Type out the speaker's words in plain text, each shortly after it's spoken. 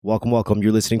Welcome, welcome.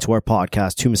 You're listening to our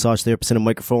podcast, Two Massage Therapists and a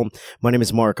Microphone. My name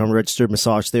is Mark. I'm a registered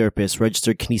massage therapist,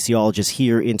 registered kinesiologist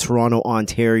here in Toronto,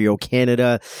 Ontario,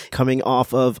 Canada. Coming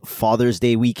off of Father's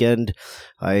Day weekend,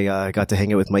 I got to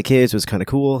hang out with my kids. It was kind of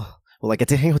cool. Well, I get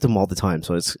to hang out with them all the time,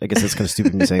 so I guess it's kind of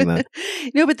stupid me saying that.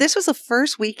 No, but this was the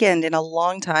first weekend in a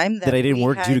long time that I didn't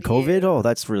work due to COVID? Oh,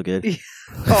 that's really good.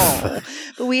 Oh,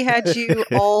 but we had you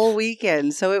all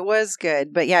weekend, so it was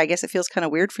good. But yeah, I guess it feels kind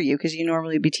of weird for you because you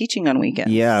normally be teaching on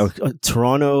weekends. Yeah,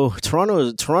 Toronto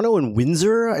and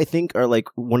Windsor, I think, are like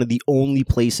one of the only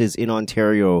places in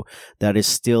Ontario that is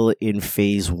still in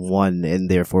phase 1,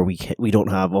 and therefore we don't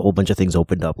have a whole bunch of things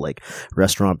opened up like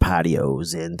restaurant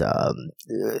patios and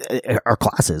our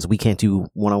classes. We can't do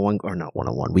one-on-one, or not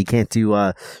one-on-one. We can't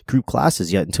do group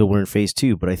classes yet until we're in phase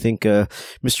 2. But I think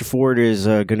Mr. Ford is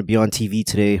going to be on TV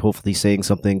today, hopefully saying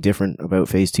something different about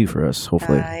phase 2 for us,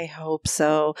 hopefully. I hope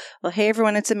so. Well, hey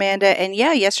everyone, it's Amanda. And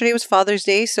yeah, yesterday was Father's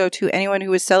Day. So to anyone who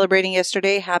was celebrating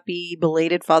yesterday, happy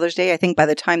belated Father's Day. I think by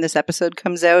the time this episode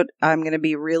comes out, I'm going to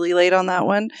be really late on that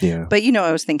one. Yeah. But you know,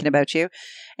 I was thinking about you.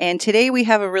 And today we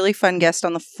have a really fun guest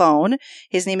on the phone.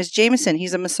 His name is Jameson.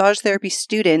 He's a massage therapy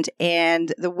student.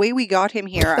 And the way we got him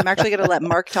here, I'm actually going to let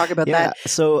Mark talk about that.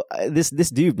 So this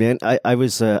dude, man, I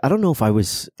was, I don't know if I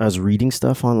was reading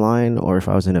stuff online or if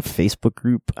I was in a Facebook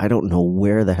group. I don't know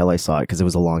where the hell I saw it because it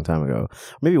was a long time ago.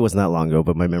 Maybe it wasn't that long ago,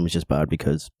 but my memory's just bad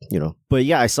because, you know. But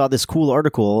yeah, I saw this cool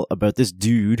article about this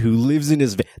dude who lives in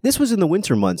his van. This was in the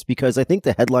winter months because I think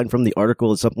the headline from the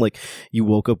article is something like, you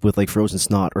woke up with like frozen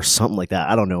snot or something like that.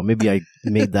 I don't know. Maybe I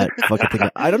made that fucking thing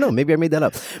up. I don't know. Maybe I made that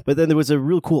up. But then there was a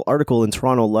real cool article in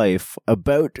Toronto Life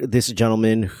about this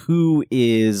gentleman who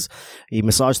is a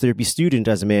massage therapy student,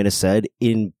 as Amanda said,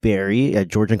 in Barrie at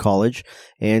Georgian College.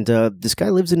 And this guy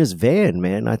lives in his van,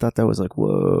 man. I thought that was like,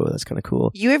 whoa, that's kind of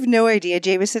cool. You have no idea,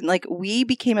 Jameson. Like, we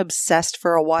became obsessed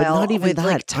for a while not even with that.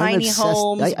 like tiny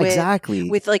homes. Exactly.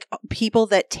 With like people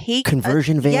that take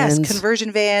conversion vans. Yes,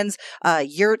 conversion vans,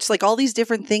 yurts, like all these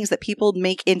different things that people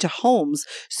make into homes.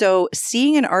 So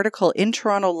seeing an article in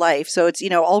Toronto Life, so it's, you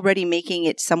know, already making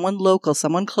it someone local,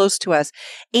 someone close to us.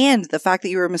 And the fact that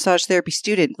you were a massage therapy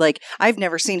student, like I've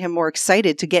never seen him more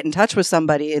excited to get in touch with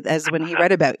somebody as when he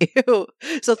read about you.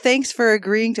 So thanks for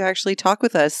agreeing to actually talk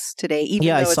with us today, even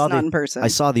though it's not in person. I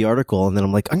saw the article and then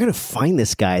I'm like, I'm going to find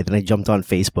this guy. Then I jumped on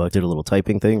Facebook, did a little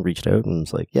typing thing, reached out and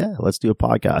was like, yeah, let's do a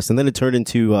podcast. And then it turned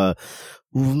into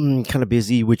kind of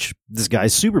busy, which this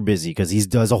guy's super busy because he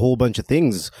does a whole bunch of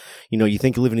things. You know, you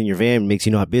think living in your van makes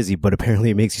you not busy, but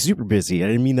apparently it makes you super busy. I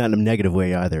didn't mean that in a negative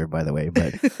way either, by the way.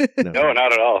 But no,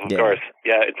 not at all. Of course.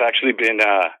 Yeah, it's actually been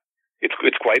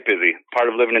it's quite busy. Part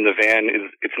of living in the van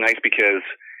is it's nice because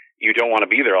you don't want to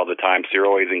be there all the time, so you're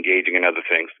always engaging in other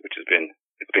things, which has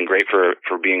been great for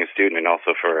being a student and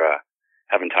also for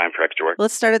having time for extra work.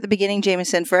 Let's start at the beginning,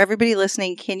 Jameson. For everybody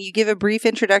listening, can you give a brief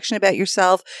introduction about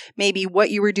yourself, maybe what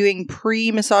you were doing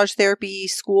pre-massage therapy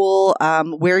school,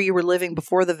 where you were living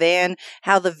before the van,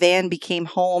 how the van became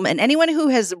home, and anyone who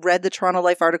has read the Toronto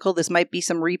Life article, this might be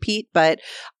some repeat, but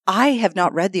I have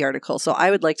not read the article, so I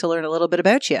would like to learn a little bit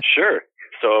about you. Sure.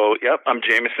 So, yep, I'm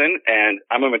Jameson, and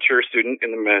I'm a mature student in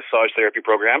the massage therapy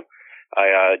program.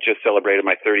 I just celebrated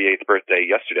my 38th birthday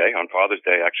yesterday, on Father's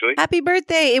Day, actually. Happy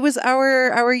birthday. It was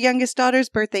our youngest daughter's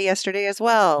birthday yesterday as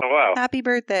well. Oh, wow. Happy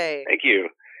birthday. Thank you.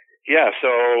 Yeah, so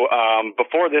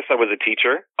before this, I was a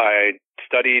teacher. I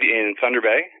studied in Thunder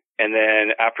Bay, and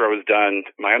then after I was done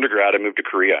my undergrad, I moved to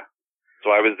Korea. So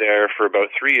I was there for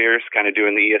about 3 years, kind of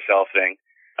doing the ESL thing.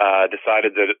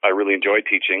 Decided that I really enjoyed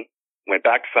teaching. Went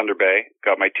back to Thunder Bay,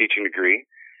 got my teaching degree,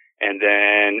 and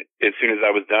then as soon as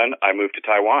I was done, I moved to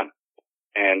Taiwan.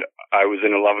 And I was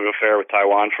in a love affair with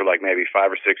Taiwan for like maybe 5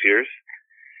 or 6 years.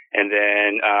 And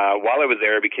then while I was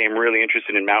there, I became really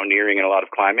interested in mountaineering and a lot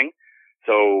of climbing.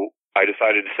 So I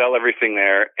decided to sell everything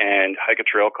there and hike a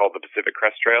trail called the Pacific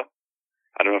Crest Trail.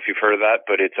 I don't know if you've heard of that,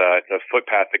 but it's a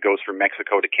footpath that goes from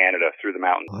Mexico to Canada through the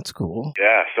mountains. Oh, that's cool.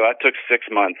 Yeah, so that took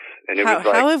 6 months. And it was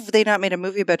like, how have they not made a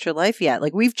movie about your life yet?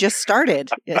 Like, we've just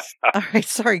started. Yes. All right,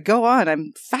 sorry, go on.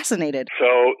 I'm fascinated.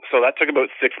 So that took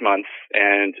about 6 months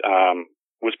and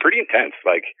was pretty intense.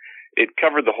 Like, it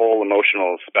covered the whole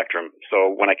emotional spectrum.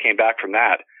 So when I came back from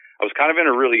that, I was kind of in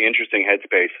a really interesting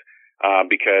headspace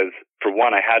because, for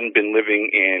one, I hadn't been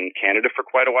living in Canada for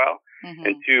quite a while. Mm-hmm.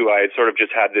 And two, I had sort of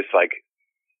just had this, like,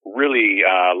 really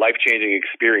life-changing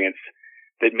experience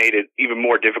that made it even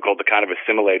more difficult to kind of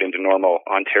assimilate into normal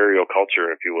Ontario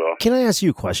culture, if you will. Can I ask you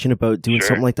a question about doing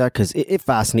something like that? Because it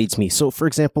fascinates me. So, for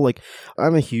example, like,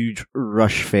 I'm a huge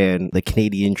Rush fan, the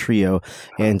Canadian trio,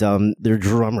 and their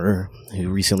drummer, who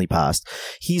recently passed,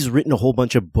 he's written a whole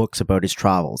bunch of books about his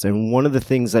travels. And one of the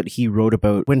things that he wrote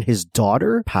about when his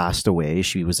daughter passed away,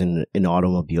 she was in an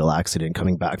automobile accident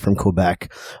coming back from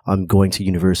Quebec, going to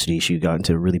university. She got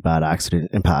into a really bad accident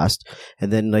and passed.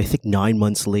 And then I think 9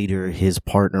 months later, his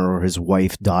partner or his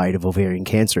wife died of ovarian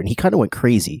cancer, and he kind of went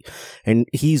crazy. And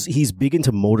he's big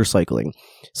into motorcycling.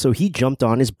 So he jumped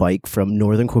on his bike from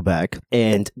northern Quebec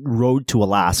and rode to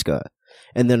Alaska,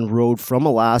 and then rode from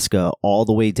Alaska all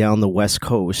the way down the west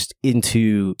coast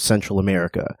into Central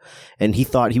America. And he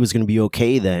thought he was going to be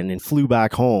okay then, and flew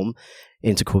back home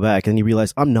into Quebec, and he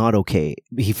realized, I'm not okay.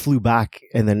 He flew back,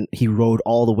 and then he rode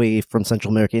all the way from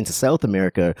Central America into South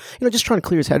America, just trying to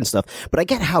clear his head and stuff. But I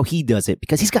get how he does it,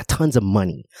 because he's got tons of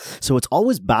money. So it's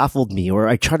always baffled me, or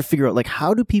I try to figure out, like,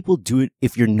 how do people do it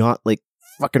if you're not, like,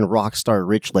 fucking rock star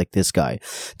rich like this guy?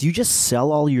 Do you just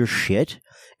sell all your shit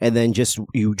and then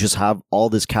you just have all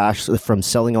this cash from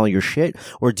selling all your shit?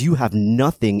 Or do you have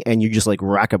nothing and you just like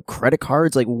rack up credit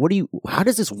cards? Like, how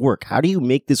does this work? How do you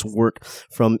make this work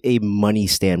from a money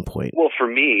standpoint? Well, for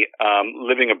me,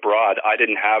 living abroad, I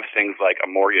didn't have things like a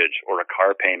mortgage or a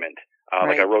car payment.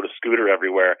 Like I rode a scooter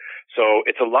everywhere. So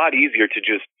it's a lot easier to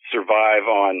just survive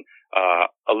on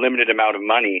a limited amount of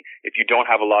money if you don't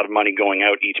have a lot of money going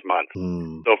out each month.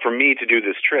 So for me to do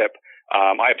this trip,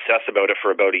 I obsessed about it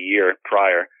for about a year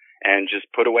prior and just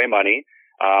put away money.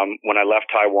 When I left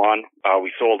Taiwan,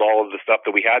 we sold all of the stuff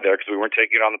that we had there because we weren't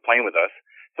taking it on the plane with us.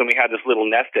 So we had this little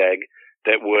nest egg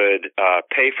that would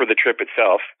pay for the trip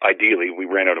itself. Ideally, we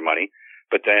ran out of money,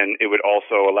 but then it would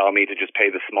also allow me to just pay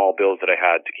the small bills that I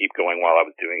had to keep going while I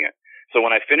was doing it. So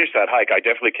when I finished that hike, I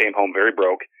definitely came home very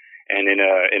broke and in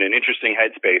an interesting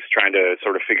headspace, trying to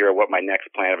sort of figure out what my next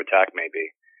plan of attack may be.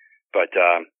 But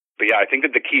yeah, I think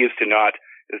that the key is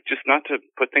just not to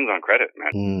put things on credit,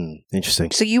 man.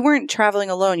 Interesting. So you weren't traveling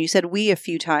alone. You said we a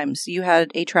few times. You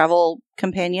had a travel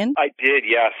companion? I did,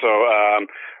 yeah. So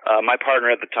my partner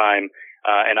at the time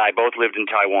and I both lived in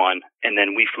Taiwan, and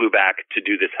then we flew back to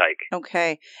do this hike.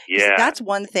 Okay. Yeah. That's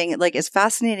one thing, like, as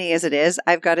fascinating as it is,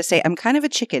 I've got to say, I'm kind of a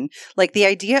chicken. Like, the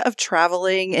idea of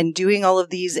traveling and doing all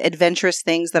of these adventurous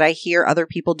things that I hear other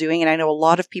people doing, and I know a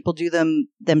lot of people do them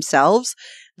themselves,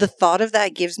 the thought of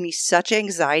that gives me such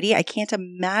anxiety. I can't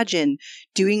imagine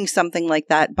doing something like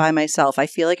that by myself. I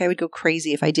feel like I would go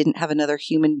crazy if I didn't have another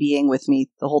human being with me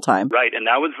the whole time. Right. And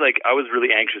that was I was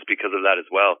really anxious because of that as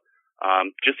well.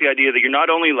 Just the idea that you're not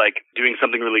only like doing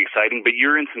something really exciting, but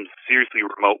you're in some seriously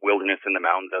remote wilderness in the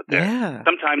mountains out there. Yeah.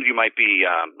 Sometimes you might be,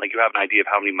 like you have an idea of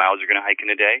how many miles you're going to hike in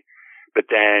a day, but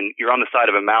then you're on the side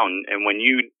of a mountain, and when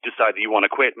you decide that you want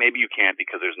to quit, maybe you can't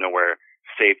because there's nowhere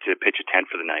safe to pitch a tent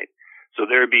for the night. So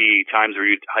there'd be times where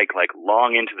you'd hike like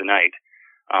long into the night,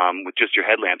 with just your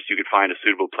headlamps. You could find a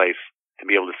suitable place to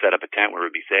be able to set up a tent where it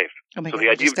would be safe. Oh my so God, the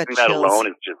idea of doing that alone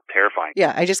is just terrifying.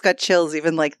 Yeah, I just got chills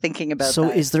even like thinking about that. So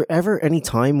is there ever any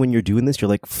time when you're doing this, you're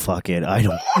like, fuck it, I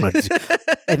don't want to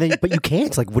and then, but you can't.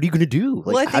 It's like, what are you going to do?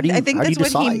 Like, well, I think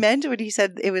that's what he meant when he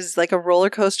said it was like a roller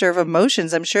coaster of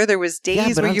emotions. I'm sure there was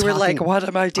days where you were like, what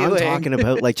am I doing? I'm talking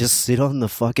about like just sit on the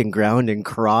fucking ground and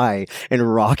cry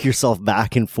and rock yourself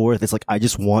back and forth. It's like, I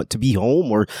just want to be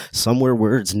home or somewhere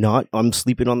where it's not, I'm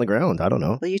sleeping on the ground. I don't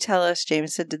know. Will you tell us,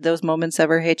 Jameson, did those moments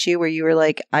ever hit you where you were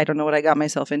like, I don't know what I got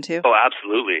myself into? Oh,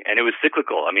 absolutely. And it was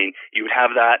cyclical. I mean, you would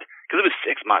have that, because it was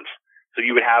 6 months. So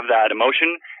you would have that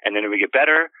emotion, and then it would get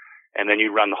better, and then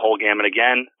you'd run the whole gamut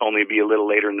again, only be a little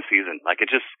later in the season. Like,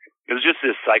 it was just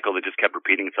this cycle that just kept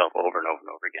repeating itself over and over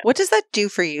and over again. What does that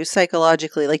do for you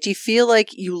psychologically? Like, do you feel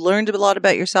like you learned a lot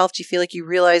about yourself? Do you feel like you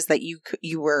realized that you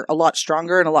were a lot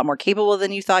stronger and a lot more capable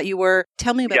than you thought you were?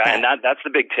 Tell me about that. Yeah, and that's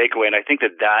the big takeaway. And I think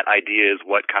that idea is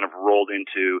what kind of rolled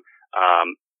into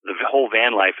the whole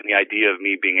van life, and the idea of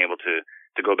me being able to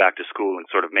go back to school and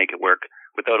sort of make it work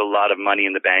without a lot of money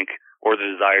in the bank or the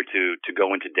desire to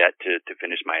go into debt to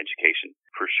finish my education,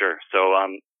 for sure. So,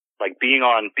 like being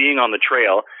on the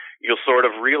trail, you'll sort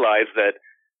of realize that,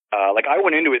 like I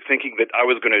went into it thinking that I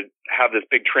was going to have this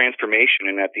big transformation,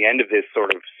 and at the end of this sort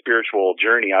of spiritual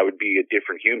journey, I would be a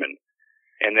different human.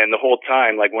 And then the whole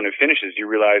time, like when it finishes, you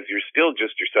realize you're still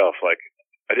just yourself. Like,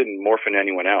 I didn't morph into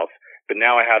anyone else. But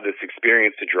now I have this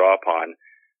experience to draw upon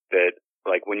that,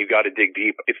 like, when you got to dig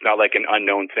deep, it's not like an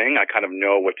unknown thing. I kind of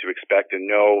know what to expect and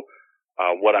know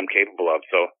what I'm capable of.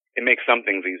 So it makes some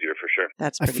things easier for sure.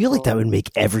 That's I pretty feel like cool. that would make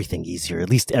everything easier, at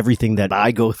least everything that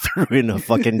I go through in a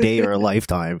fucking day or a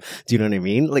lifetime. Do you know what I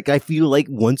mean? Like, I feel like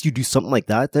once you do something like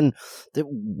that, then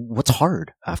what's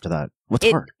hard after that? What's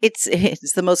hard? It's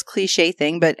the most cliche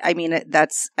thing, but I mean,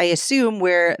 that's, I assume,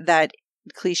 where that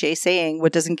cliche saying,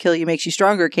 what doesn't kill you makes you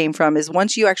stronger, came from, is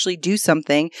once you actually do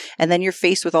something and then you're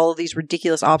faced with all of these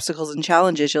ridiculous obstacles and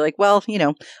challenges, you're like, well,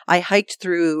 I hiked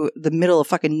through the middle of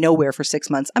fucking nowhere for 6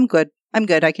 months. I'm good.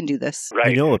 I can do this.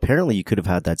 Right. Apparently you could have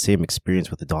had that same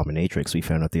experience with the dominatrix we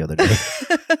found out the other day.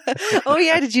 Oh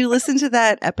yeah, did you listen to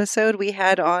that episode we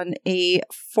had on a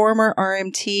former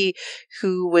RMT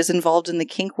who was involved in the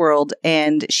kink world,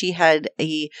 and she had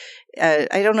I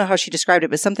don't know how she described it,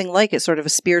 but something like it, sort of a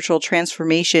spiritual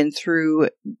transformation through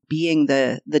being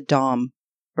the dom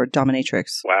or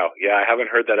dominatrix. Wow. Yeah, I haven't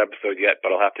heard that episode yet,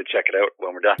 but I'll have to check it out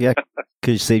when we're done. Yeah,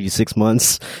 could save you 6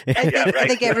 months. I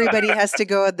think everybody has to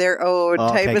go on their own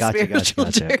type of spiritual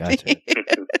journey.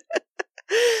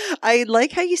 I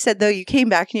like how you said, though, you came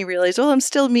back and you realized, well, I'm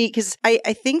still me, because I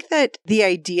think that the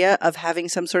idea of having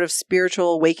some sort of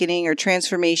spiritual awakening or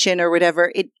transformation or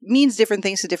whatever, it means different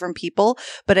things to different people.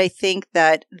 But I think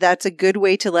that that's a good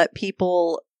way to let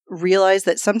people realize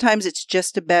that sometimes it's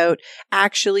just about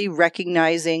actually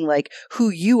recognizing like who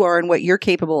you are and what you're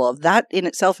capable of. That in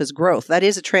itself is growth. That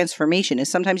is a transformation. Is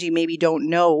sometimes you maybe don't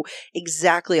know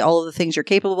exactly all of the things you're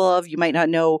capable of. You might not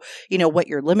know, what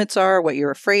your limits are, what you're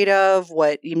afraid of,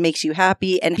 what makes you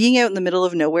happy. And being out in the middle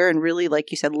of nowhere and really, like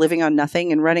you said, living on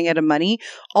nothing and running out of money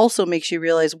also makes you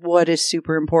realize what is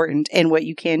super important and what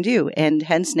you can do. And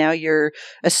hence now you're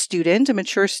a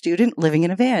mature student living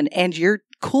in a van, and you're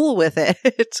cool with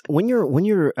it. When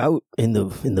you're out in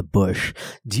the bush,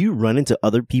 do you run into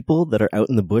other people that are out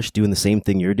in the bush doing the same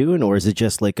thing you're doing, or is it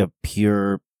just like a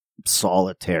pure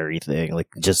solitary thing, like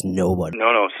just nobody?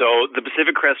 No. So the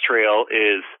Pacific Crest Trail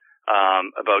is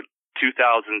about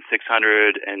 2,660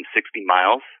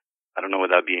 miles. I don't know what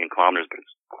that would be in kilometers, but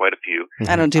it's quite a few.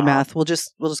 I don't do math. We'll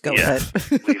just go with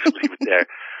it. leave it there.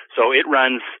 So it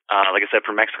runs, like I said,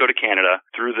 from Mexico to Canada,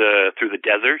 through the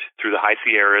desert, through the high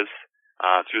Sierras,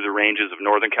 through the ranges of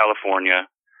Northern California,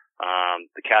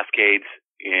 the Cascades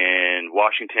in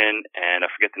Washington, and I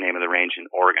forget the name of the range in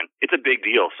Oregon. It's a big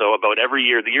deal. So about every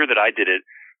year, the year that I did it,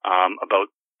 about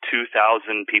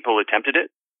 2,000 people attempted it.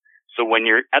 So when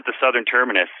you're at the southern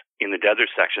terminus in the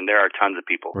desert section, there are tons of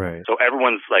people. Right. So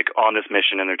everyone's like on this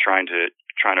mission and they're trying to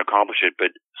accomplish it.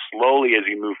 But slowly as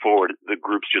you move forward, the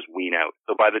groups just wean out.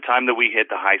 So by the time that we hit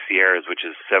the high Sierras, which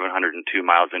is 702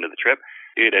 miles into the trip,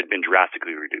 it had been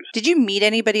drastically reduced. Did you meet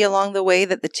anybody along the way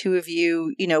that the two of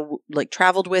you, like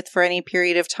traveled with for any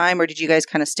period of time, or did you guys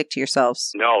kind of stick to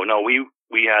yourselves? No.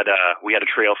 We had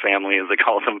a trail family, as they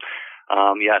call them.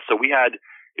 So we had.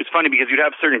 It's funny because you'd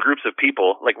have certain groups of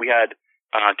people. Like we had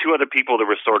two other people that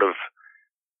were sort of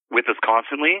with us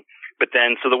constantly. But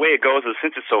then, so the way it goes is,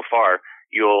 since it's so far,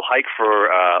 you'll hike for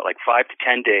like 5 to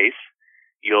 10 days.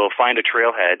 You'll find a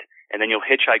trailhead, and then you'll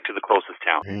hitchhike to the closest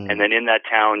town. And then in that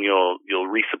town, you'll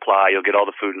resupply. You'll get all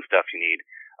the food and stuff you need.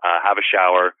 Have a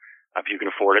shower if you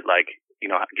can afford it. Like,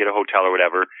 get a hotel or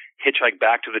whatever. Hitchhike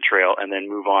back to the trail, and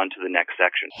then move on to the next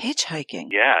section.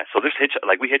 Hitchhiking. Yeah. So there's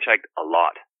we hitchhiked a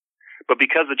lot. But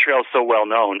because the trail is so well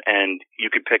known, and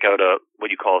you could pick out what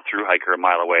you call a through hiker a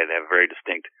mile away, they have a very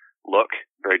distinct look,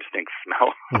 very distinct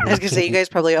smell. I was going to say, you guys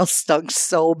probably all stunk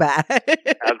so bad.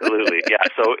 Absolutely. Yeah.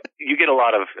 So you get a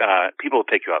lot of people will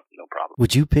pick you up, no problem.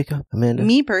 Would you pick up, Amanda?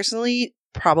 Me personally,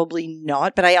 probably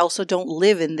not, but I also don't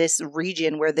live in this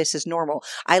region where this is normal.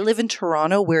 I live in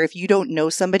Toronto, where if you don't know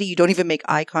somebody, you don't even make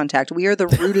eye contact. We are the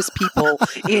rudest people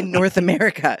in North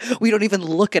America. We don't even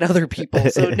look at other people.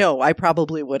 So no, I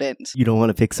probably wouldn't. You don't want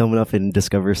to pick someone up and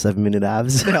discover 7-minute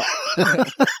abs? No.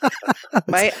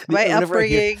 my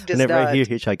upbringing does not. Whenever I hear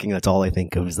hitchhiking, that's all I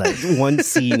think of, is that one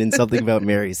scene in Something About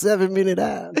Mary, 7-minute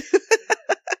abs.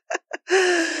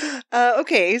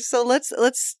 Okay, so let's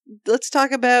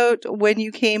talk about when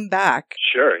you came back.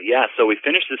 Sure. Yeah. So we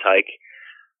finished this hike,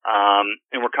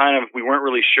 and we weren't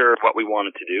really sure what we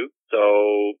wanted to do.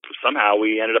 So somehow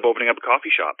we ended up opening up a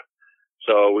coffee shop.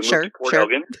 So we moved to Port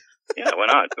Elgin. Yeah, why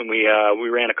not? And we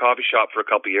ran a coffee shop for a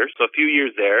couple of years. So a few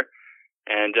years there,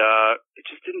 and it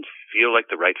just didn't feel like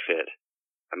the right fit.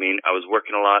 I mean, I was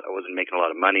working a lot. I wasn't making a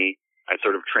lot of money. I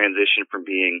sort of transitioned from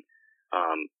being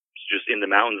just in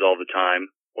the mountains all the time,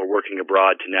 or working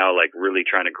abroad, to now like really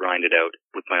trying to grind it out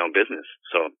with my own business.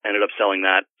 So ended up selling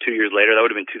that 2 years later. That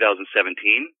would have been 2017.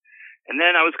 And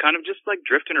then I was kind of just like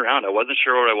drifting around. I wasn't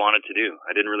sure what I wanted to do.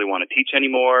 I didn't really want to teach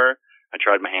anymore. I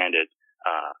tried my hand at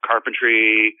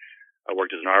carpentry. I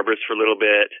worked as an arborist for a little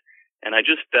bit. And I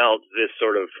just felt this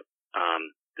sort of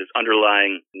this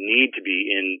underlying need to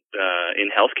be in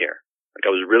healthcare. Like,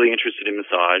 I was really interested in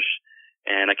massage,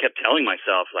 and I kept telling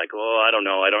myself, like, oh, I don't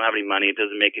know, I don't have any money. It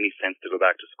doesn't make any sense to go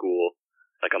back to school.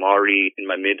 Like, I'm already in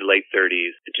my mid to late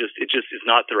 30s. It just is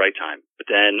not the right time. But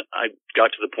then I got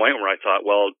to the point where I thought,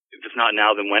 well, if it's not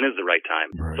now, then when is the right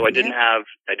time? Right. So I didn't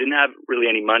have really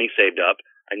any money saved up.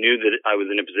 I knew that I was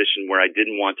in a position where I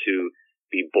didn't want to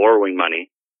be borrowing money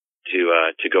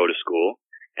to go to school.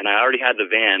 And I already had the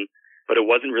van, but it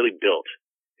wasn't really built.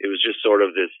 It was just sort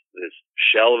of this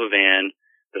shell of a van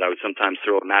that I would sometimes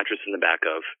throw a mattress in the back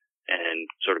of and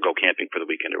sort of go camping for the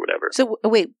weekend or whatever. So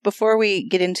wait, before we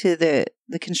get into the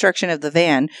construction of the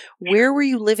van, where were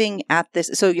you living at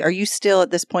this? So are you still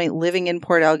at this point living in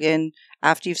Port Elgin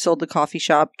after you've sold the coffee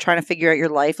shop, trying to figure out your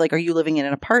life? Like, are you living in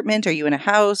an apartment? Are you in a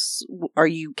house? Are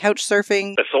you couch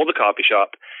surfing? I sold the coffee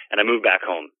shop and I moved back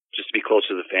home just to be closer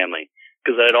to the family,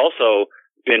 because I had also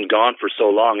been gone for so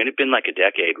long, and it'd been like a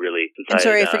decade really. I'm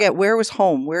sorry, I forget. Where was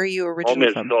home? Where are you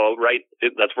originally from? So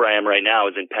that's where I am right now,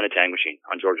 is in Penetang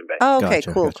on Georgian Bay. Oh, okay,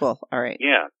 Gotcha, cool. All right.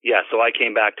 Yeah. So I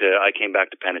came back to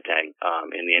Penetang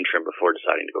in the interim before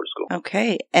deciding to go to school.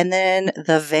 Okay, and then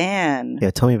the van. Yeah,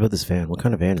 tell me about this van. What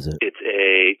kind of van is it? It's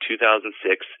a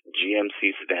 2006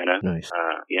 GMC Savannah. Nice.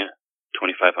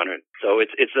 2500. So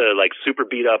it's a like super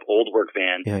beat up old work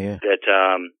van. Yeah.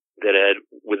 that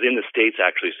was in the States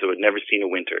actually, so it had never seen a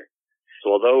winter.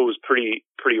 So although it was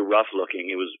pretty rough looking,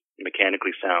 it was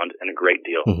mechanically sound and a great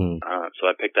deal. Mm-hmm. So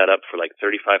I picked that up for like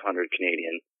 3,500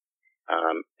 Canadian,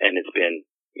 and it's been,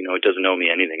 it doesn't owe me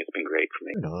anything. It's been great for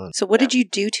me. Right on. So what did you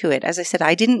do to it? As I said,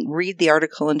 I didn't read the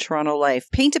article in Toronto Life.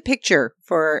 Paint a picture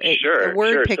for a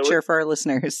word picture for our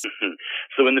listeners.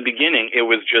 So in the beginning, it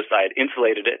was just I had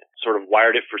insulated it, sort of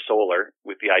wired it for solar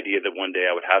with the idea that one day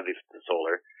I would have the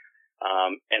solar.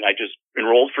 And I just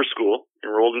enrolled in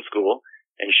school,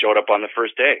 and showed up on the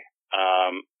first day.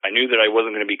 I knew that I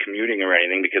wasn't going to be commuting or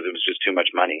anything because it was just too much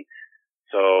money.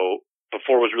 So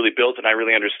before it was really built and I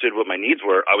really understood what my needs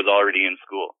were, I was already in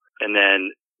school. And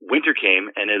then winter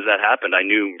came, and as that happened, I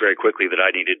knew very quickly that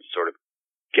I needed to sort of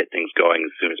get things going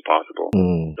as soon as possible.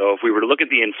 Mm. So if we were to look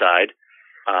at the inside,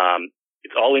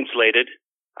 it's all insulated.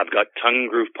 I've got tongue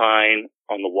and groove pine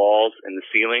on the walls and the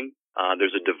ceiling.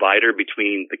 There's a divider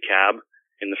between the cab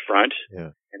in the front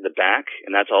and the back,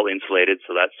 and that's all insulated,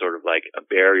 so that's sort of like a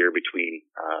barrier between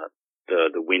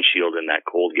the windshield and that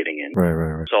cold getting in.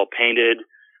 Right. It's all painted.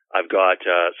 I've got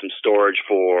some storage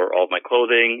for all of my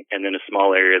clothing, and then a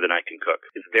small area that I can cook.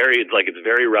 It's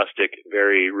very rustic,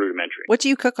 very rudimentary. What do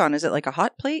you cook on? Is it like a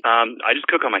hot plate? I just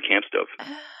cook on my camp stove.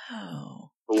 Oh.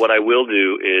 But what I will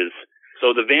do is,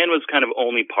 so the van was kind of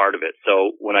only part of it.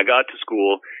 So when I got to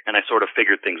school and I sort of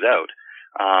figured things out,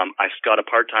 I got a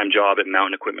part-time job at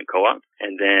Mountain Equipment Co-op,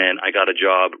 and then I got a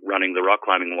job running the rock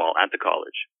climbing wall at the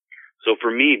college. So for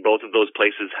me, both of those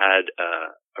places had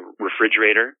a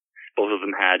refrigerator. Both of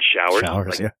them had showers.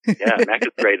 Yeah, Mac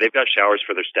is great. They've got showers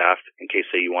for their staff in case,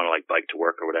 say, you want to like bike to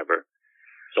work or whatever.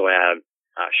 So I have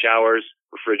showers,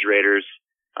 refrigerators,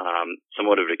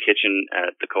 somewhat of a kitchen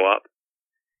at the co-op.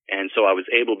 And so I was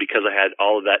able, because I had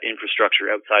all of that infrastructure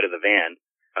outside of the van,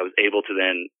 I was able to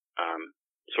then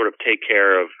sort of take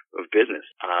care of business,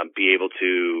 be able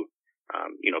to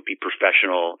be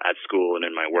professional at school and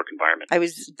in my work environment. I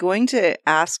was going to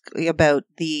ask about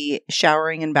the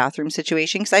showering and bathroom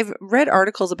situation, because I've read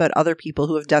articles about other people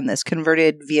who have done this,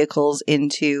 converted vehicles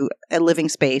into a living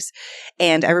space.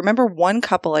 And I remember one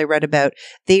couple I read about,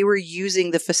 they were using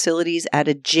the facilities at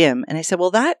a gym. And I said,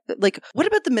 well, what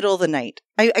about the middle of the night?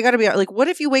 I got to be like, what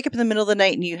if you wake up in the middle of the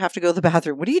night and you have to go to the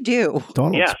bathroom? What do you do?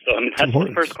 Yeah, so that's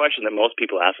the first question that most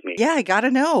people ask me. Yeah, I got to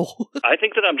know. I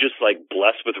think that I'm just like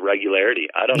blessed with regularity.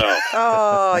 I don't know.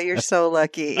 Oh, you're so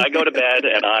lucky. I go to bed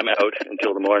and I'm out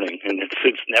until the morning, and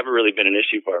it's never really been an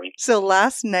issue for me. So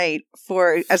last night,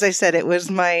 as I said, it was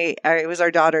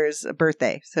our daughter's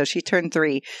birthday. So she turned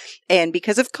 3. And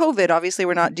because of COVID, obviously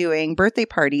we're not doing birthday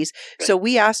parties. Right. So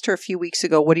we asked her a few weeks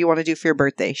ago, what do you want to do for your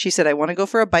birthday? She said, I want to go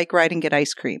for a bike ride and get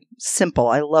ice cream. Simple.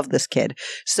 I love this kid.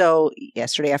 So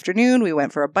yesterday afternoon, we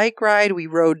went for a bike ride. We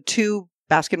rode 2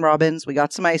 Baskin Robbins. We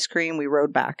got some ice cream. We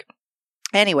rode back.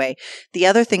 Anyway, the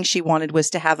other thing she wanted was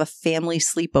to have a family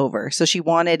sleepover. So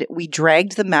we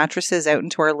dragged the mattresses out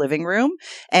into our living room,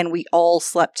 and we all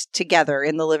slept together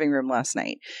in the living room last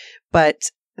night.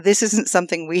 But this isn't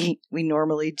something we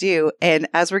normally do. And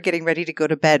as we're getting ready to go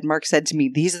to bed, Mark said to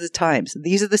me, these are the times,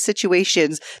 these are the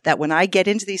situations that when I get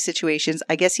into these situations,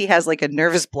 I guess he has like a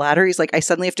nervous bladder. He's like, I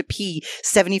suddenly have to pee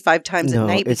 75 times at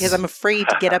night because I'm afraid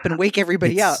to get up and wake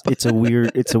everybody up. It's a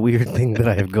weird thing that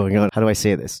I have going on. How do I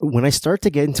say this? When I start to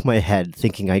get into my head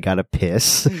thinking I gotta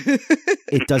piss,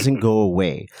 it doesn't go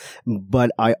away.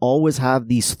 But I always have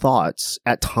these thoughts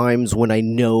at times when I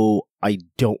know I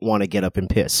don't want to get up and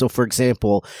piss. So, for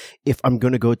example, if I'm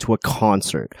going to go to a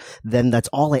concert, then that's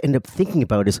all I end up thinking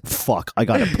about is, fuck, I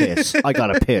gotta piss. I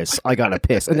gotta piss. I gotta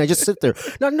piss. And I just sit there.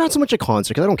 Not so much a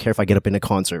concert, because I don't care if I get up in a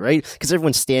concert, right? Because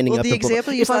everyone's standing up. The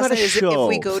example you said is if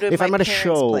we go to if I'm at a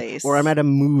show place. Or I'm at a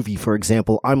movie, for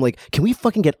example, I'm like, can we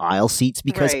fucking get aisle seats?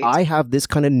 Because I have this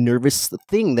kind of nervous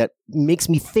thing that makes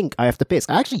me think I have to piss.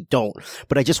 I actually don't,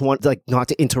 but I just want like not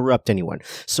to interrupt anyone.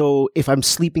 So if I'm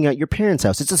sleeping at your parents'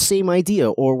 house, it's the same idea.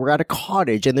 Or we're at a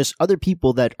cottage and there's other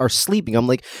people that are sleeping. I'm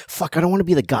like, fuck, I don't want to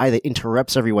be the guy that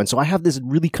interrupts everyone. So I have this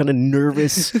really kind of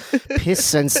nervous piss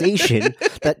sensation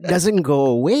that doesn't go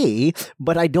away,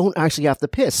 but I don't actually have to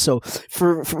piss. So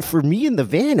for me in the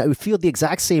van, I would feel the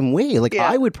exact same way. Like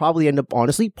I would probably end up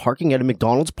honestly parking at a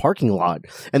McDonald's parking lot.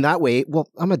 And that way, well,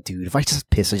 I'm a dude. If I just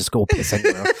piss, I just go piss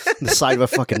anywhere on the side of a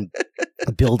fucking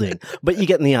building. But you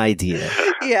get the idea.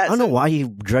 Yeah, I don't know why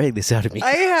you dragged this out of me.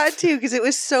 I had to because it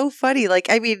was so funny. Like,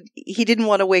 I mean, he didn't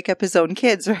want to wake up his own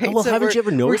kids, right? Oh, well, so haven't you ever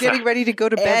noticed? We're getting ready to go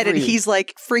to bed, and he's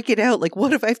like freaking out. Like,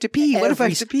 what if I have to pee? What if I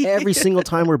have to pee? Every single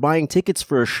time we're buying tickets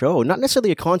for a show, not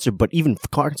necessarily a concert, but even for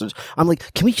concerts, I'm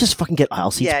like, can we just fucking get aisle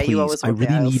seats, please? You always I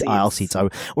really need aisle seats.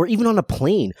 Or even on a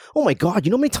plane. Oh my God, you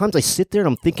know how many times I sit there and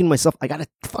I'm thinking to myself, I gotta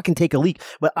fucking take a leak,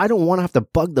 but I don't want to have to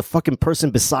bug the fucking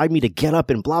person beside me to get up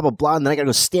and blah, blah, blah, and then I gotta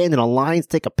go stand in a line to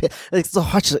take a piss.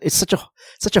 It's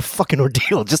such a fucking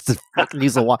ordeal just to fucking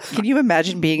use the water. Can you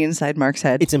imagine being inside Mark's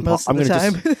head? It's impossible. I'm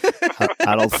going to just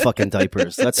adult fucking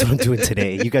diapers. That's what I'm doing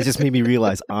today. You guys just made me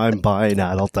realize I'm buying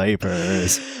adult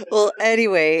diapers. Well,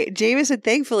 anyway, Jameson,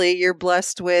 thankfully you're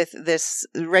blessed with this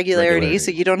regularity,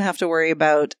 so you don't have to worry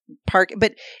about park.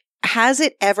 But has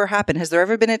it ever happened? Has there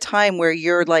ever been a time where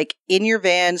you're like in your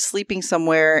van sleeping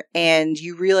somewhere and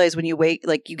you realize when you wake,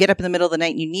 like you get up in the middle of the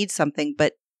night and you need something,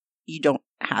 but you don't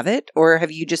have it? Or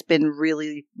have you just been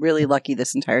really, really lucky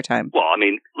this entire time? Well, I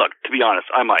mean, look, to be honest,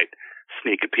 I might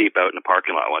sneak a peep out in the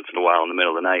parking lot once in a while in the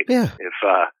middle of the night. Yeah.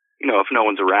 If no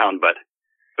one's around, but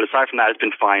aside from that, it's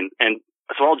been fine. And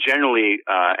so I'll generally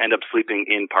end up sleeping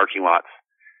in parking lots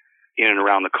in and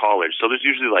around the college. So there's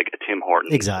usually like a Tim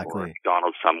Hortons or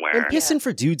McDonald's somewhere. And pissing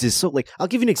for dudes is so like, I'll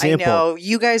give you an example. I know,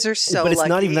 you guys are so But it's lucky.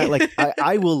 not even that, like,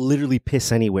 I will literally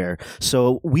piss anywhere.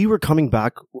 So we were coming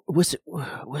back, was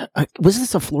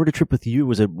this a Florida trip with you? Or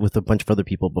was it with a bunch of other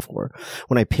people before?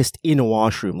 When I pissed in a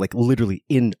washroom, like literally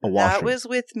in a washroom. That was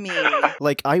with me.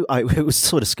 Like it was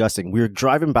so disgusting. We were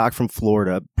driving back from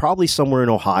Florida, probably somewhere in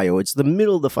Ohio. It's the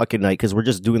middle of the fucking night because we're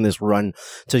just doing this run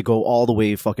to go all the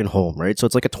way fucking home, right? So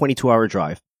it's like a 22-hour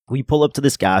drive. We pull up to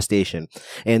this gas station,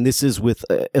 and this is with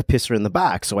a pisser in the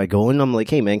back. So I go in, and I'm like,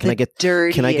 "Hey man, can I get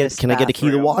a key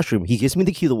to the washroom?" He gives me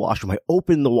the key to the washroom. I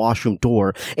open the washroom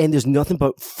door, and there's nothing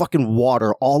but fucking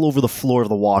water all over the floor of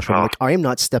the washroom. I'm like, I am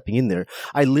not stepping in there.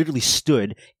 I literally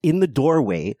stood in the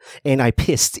doorway, and I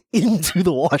pissed into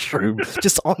the washroom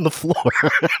just on the floor.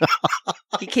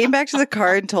 He came back to the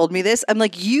car and told me this. I'm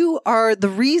like, you are the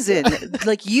reason.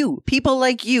 Like people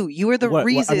like you are the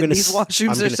reason these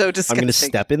washrooms are so disgusting. I'm going to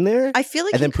step in there. I feel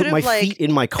like and then put my feet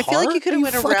in my car. I feel like you could have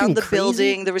went around the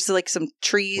building. There was like some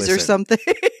trees or something.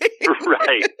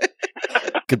 Right.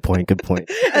 Good point.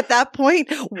 At that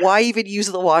point, why even use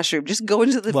the washroom? Just go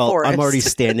into the forest. I'm already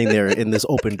standing there in this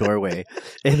open doorway,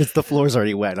 and the floor's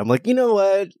already wet. I'm like, you know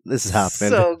what? This is happening.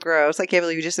 So gross. I can't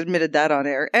believe you just admitted that on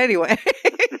air. Anyway.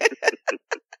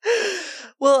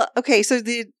 Well, okay, so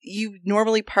you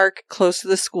normally park close to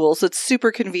the school, so it's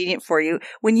super convenient for you.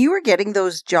 When you were getting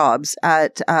those jobs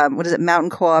at,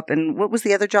 Mountain Co-op, and what was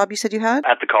the other job you said you had?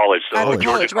 At the college. So at the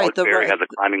college, right. Ferry has a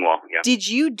climbing wall, yeah. Did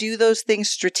you do those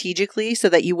things strategically so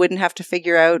that you wouldn't have to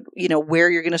figure out, where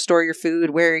you're going to store your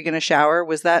food, where you're going to shower?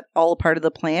 Was that all a part of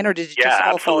the plan, or did it just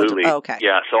all fall into... Oh, okay.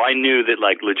 Yeah, so I knew that,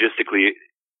 like, logistically,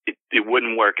 it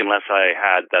wouldn't work unless I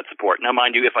had that support. Now,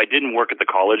 mind you, if I didn't work at the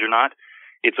college or not,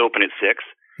 it's open at 6.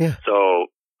 Yeah. So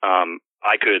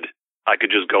I could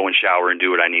just go and shower and do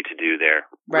what I need to do there,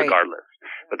 regardless.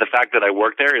 But the fact that I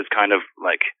work there is kind of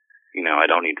like, I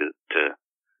don't need to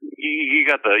you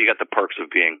got the perks of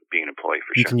being an employee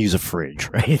for You sure. can use a fridge,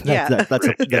 right? Yeah. That's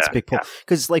a Yeah, big pull.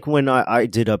 Because like when I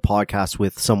did a podcast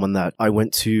with someone that I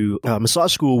went to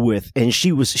massage school with, and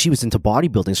she was into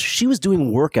bodybuilding, so she was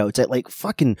doing workouts at like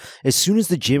fucking as soon as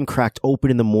the gym cracked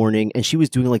open in the morning, and she was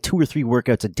doing like 2 or 3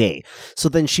 workouts a day. So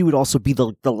then she would also be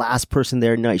the last person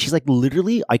there at night. She's like,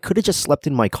 literally, I could have just slept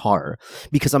in my car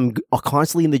because I'm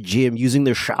constantly in the gym using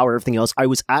their shower, everything else.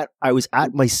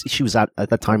 She was at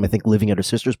that time, I think, living at her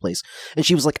sister's place. And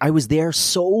she was like, I was there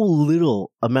so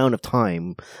little amount of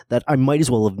time that I might as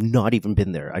well have not even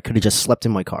been there. I could have just slept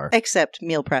in my car. Except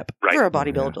meal prep Right. for a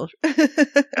bodybuilder.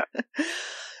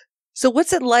 So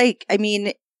what's it like? I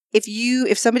mean,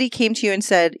 if somebody came to you and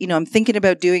said, I'm thinking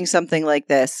about doing something like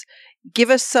this, give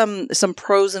us some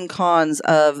pros and cons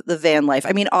of the van life.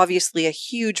 I mean, obviously a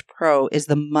huge pro is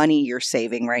the money you're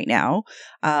saving right now.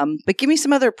 But give me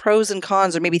some other pros and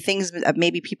cons, or maybe things that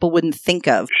maybe people wouldn't think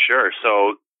of. Sure.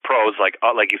 So pros,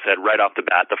 like you said, right off the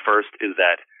bat, the first is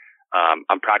that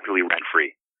I'm practically rent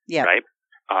free. Yeah. Right.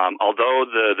 Although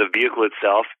the vehicle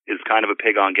itself is kind of a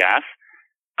pig on gas,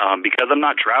 because I'm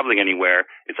not traveling anywhere,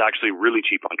 it's actually really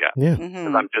cheap on gas. Yeah.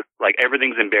 Because I'm just like,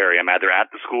 everything's in Barrie. I'm either at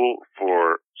the school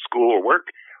for school or work,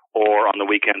 or on the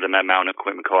weekends I'm at Mountain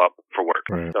Equipment Co-op for work.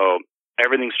 Right. So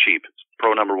everything's cheap.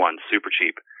 Pro number one, super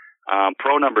cheap.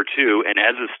 Pro number two, and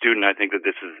as a student, I think that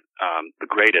this is the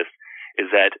greatest,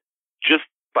 is that just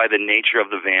by the nature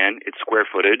of the van, its square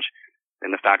footage,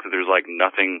 and the fact that there's like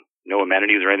nothing, no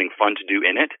amenities or anything fun to do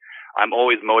in it, I'm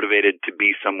always motivated to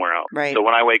be somewhere else. Right. So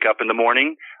when I wake up in the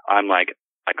morning, I'm like,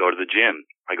 I go to the gym.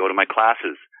 I go to my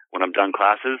classes. When I'm done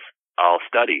classes, I'll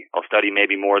study. I'll study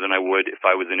maybe more than I would if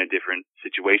I was in a different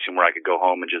situation where I could go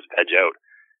home and just veg out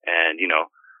and,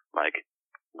 like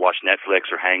watch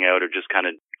Netflix or hang out, or just kind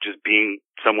of just being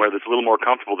somewhere that's a little more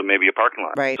comfortable than maybe a parking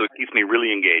lot. Right. So it keeps me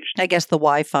really engaged. I guess the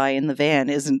Wi-Fi in the van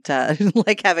isn't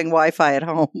like having Wi-Fi at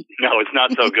home. No, it's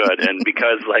not so good. And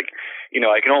because I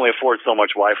can only afford so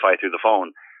much Wi-Fi through the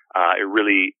phone, it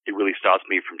really stops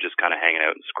me from just kind of hanging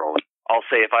out and scrolling. I'll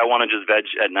say if I want to just veg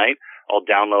at night, I'll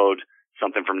download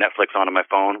something from Netflix onto my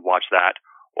phone, watch that,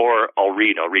 or I'll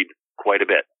read. I'll read quite a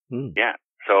bit. Yeah.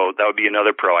 So that would be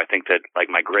another pro. I think that like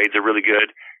my grades are really good,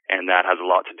 and that has a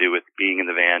lot to do with being in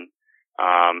the van.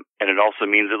 And it also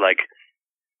means that like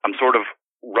I'm sort of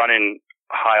running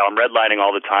high. I'm redlining all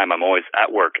the time. I'm always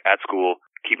at work, at school,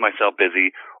 keep myself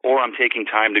busy, or I'm taking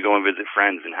time to go and visit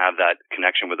friends and have that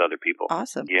connection with other people.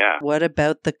 Awesome. Yeah. What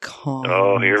about the cons?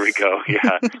 Oh, here we go.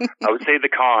 Yeah. I would say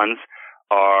the cons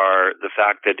are the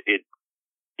fact that it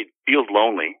feels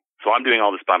lonely. So I'm doing all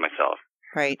this by myself.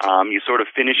 Right. You sort of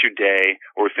finish your day,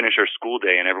 or we finish our school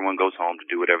day, and everyone goes home to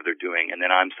do whatever they're doing, and then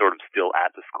I'm sort of still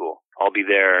at the school. I'll be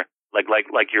there, like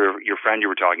your friend you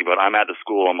were talking about. I'm at the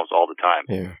school almost all the time.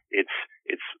 Yeah.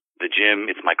 It's the gym,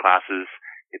 it's my classes,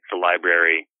 it's the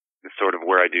library. It's sort of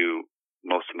where I do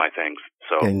most of my things.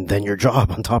 So And then your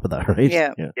job on top of that, right?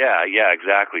 Yeah. yeah,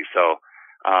 exactly. So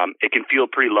it can feel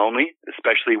pretty lonely,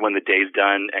 especially when the day's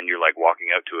done and you're like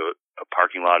walking out to a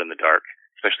parking lot in the dark.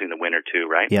 Especially in the winter too,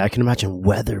 right? Yeah, I can imagine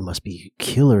weather must be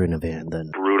killer in a van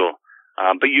then. Brutal.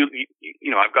 But you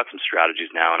know, I've got some strategies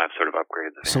now, and I've sort of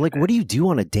upgraded them. So, like, what do you do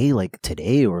on a day like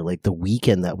today, or like the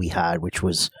weekend that we had, which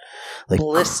was like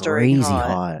Blistering crazy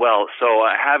hot? Well, so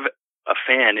I have a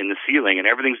fan in the ceiling, and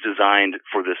everything's designed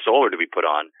for the solar to be put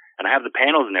on, and I have the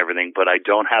panels and everything, but I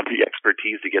don't have the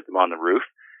expertise to get them on the roof.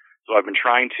 So I've been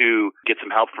trying to get some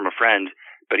help from a friend,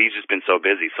 but he's just been so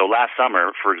busy. So last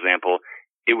summer, for example,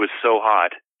 it was so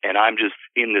hot, and I'm just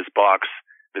in this box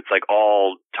that's like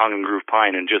all tongue and groove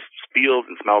pine and just feels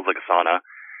and smells like a sauna,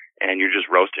 and you're just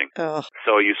roasting. Ugh.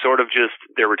 So you sort of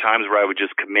there were times where I would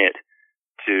just commit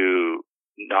to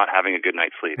not having a good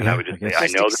night's sleep. And I would just say, I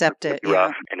know this accept is it,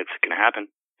 rough, and it's going to happen.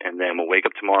 And then we'll wake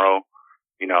up tomorrow,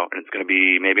 and it's going to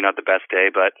be maybe not the best day,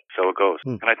 but so it goes.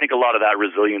 And I think a lot of that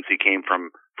resiliency came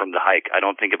from the hike. I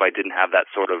don't think if I didn't have that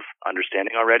sort of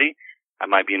understanding already, I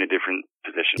might be in a different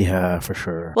position. Yeah, for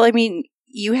sure. Well, I mean,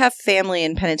 you have family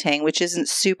in Penetang, which isn't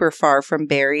super far from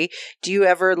Barrie. Do you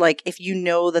ever, like, if you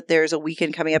know that there's a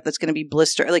weekend coming up that's going to be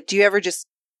blister, like, do you ever just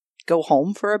go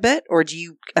home for a bit, or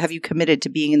have you committed to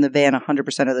being in the van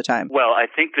 100% of the time? Well, I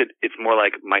think that it's more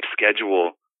like my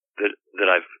schedule that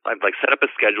I've like set up a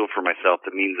schedule for myself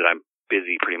that means that I'm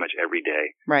busy pretty much every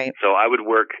day. Right. So I would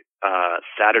work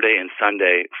Saturday and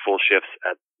Sunday full shifts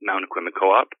at Mountain Equipment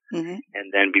Co-op, and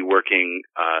then be working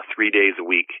 3 days a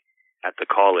week at the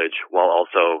college while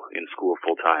also in school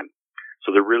full time.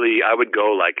 So I would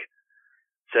go like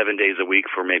 7 days a week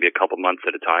for maybe a couple months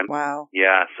at a time. Wow.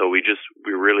 Yeah. So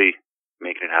we're really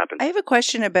making it happen. I have a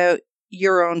question about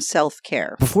your own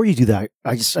self-care? Before you do that,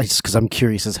 I just because I'm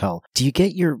curious as hell. Do you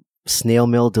get your snail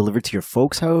mail delivered to your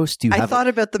folks' house? Do you I thought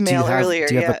about the mail earlier.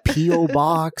 Do you have a P.O.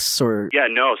 box or? Yeah,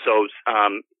 no. So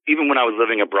even when I was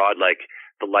living abroad, like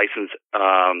the license,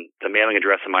 the mailing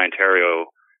address in my Ontario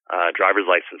driver's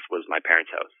license was my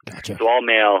parents' house. Gotcha. So all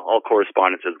mail, all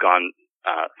correspondence has gone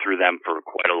through them for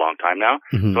quite a long time now.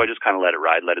 Mhm. So I just kind of let it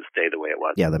ride, let it stay the way it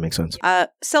was. Yeah, that makes sense.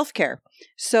 Self-care.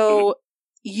 So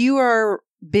you are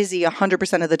busy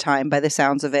 100% of the time by the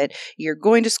sounds of it. You're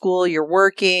going to school, you're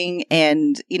working,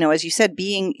 and, you know, as you said,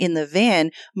 being in the van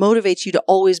motivates you to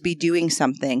always be doing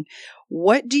something.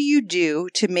 What do you do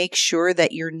to make sure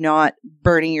that you're not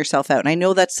burning yourself out? And I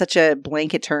know that's such a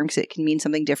blanket term because it can mean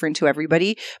something different to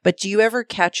everybody, but do you ever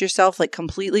catch yourself like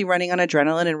completely running on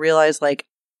adrenaline and realize like,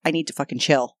 I need to fucking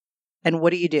chill? And what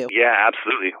do you do? Yeah,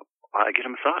 absolutely. I get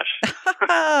a massage.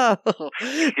 Oh,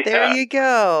 there you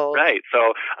go. Right.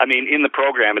 So, I mean, in the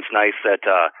program, it's nice that,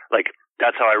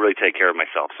 that's how I really take care of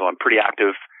myself. So I'm pretty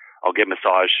active. I'll get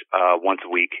massage once a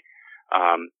week.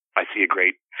 I see a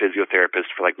great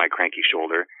physiotherapist for like my cranky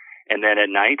shoulder. And then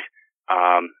at night,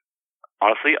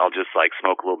 honestly, I'll just like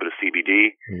smoke a little bit of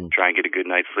CBD, try and get a good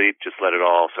night's sleep, just let it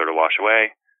all sort of wash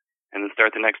away, and then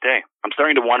start the next day. I'm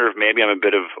starting to wonder if maybe I'm a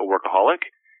bit of a workaholic,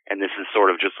 and this is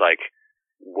sort of just like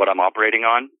what I'm operating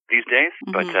on these days.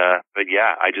 But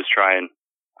yeah, I just try and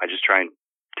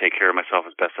take care of myself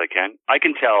as best I can. I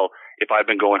can tell if I've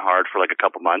been going hard for like a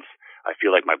couple months, I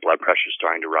feel like my blood pressure is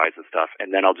starting to rise and stuff.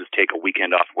 And then I'll just take a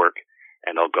weekend off work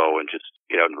and I'll go and just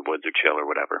get out in the woods or chill or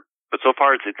whatever. But so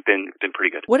far it's been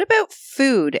pretty good. What about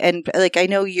food? And like, I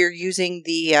know you're using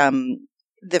the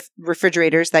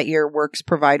refrigerators that your works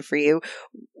provide for you.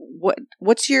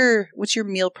 What's your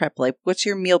meal prep like? What's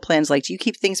your meal plans like? Do you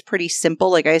keep things pretty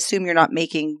simple? Like, I assume you're not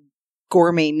making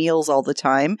gourmet meals all the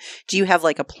time. Do you have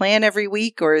like a plan every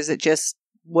week, or is it just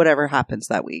whatever happens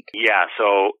that week? Yeah.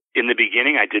 So in the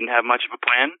beginning, I didn't have much of a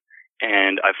plan,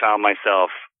 and I found myself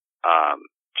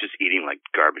just eating like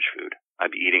garbage food. I'd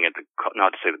be eating at not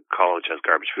to say the college has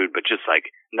garbage food, but just like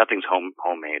nothing's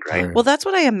homemade, right? Sure. Well, that's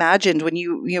what I imagined when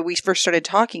we first started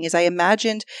talking. Is I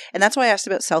imagined, and that's why I asked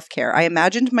about self-care. I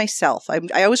imagined myself.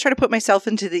 I always try to put myself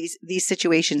into these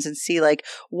situations and see like,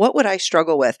 what would I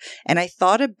struggle with? And I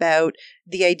thought about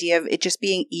the idea of it just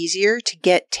being easier to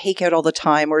get takeout all the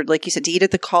time, or like you said, to eat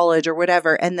at the college or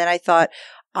whatever. And then I thought,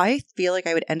 I feel like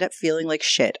I would end up feeling like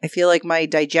shit. I feel like my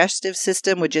digestive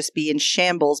system would just be in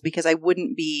shambles because I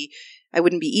wouldn't be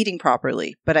eating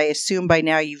properly. But I assume by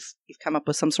now you've come up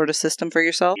with some sort of system for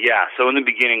yourself. Yeah. So in the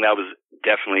beginning, that was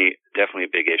definitely a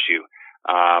big issue.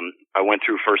 I went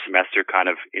through first semester kind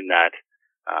of in that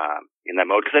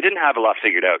mode because I didn't have a lot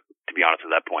figured out, to be honest,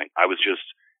 at that point. I was just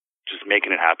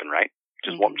making it happen, right?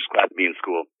 Just glad to be in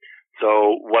school.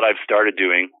 So what I've started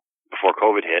doing before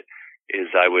COVID hit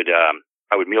is I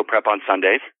would meal prep on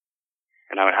Sundays,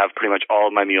 and I would have pretty much all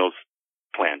of my meals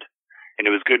planned. And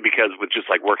it was good because with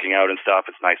just like working out and stuff,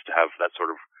 it's nice to have that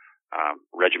sort of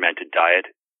regimented diet.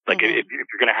 Like if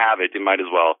you're going to have it, it might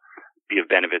as well be of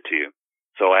benefit to you.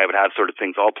 So I would have sort of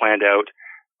things all planned out,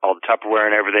 all the Tupperware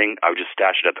and everything. I would just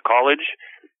stash it at the college,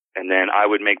 and then I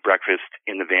would make breakfast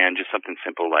in the van, just something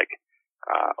simple like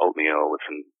oatmeal with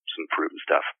some fruit and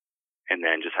stuff, and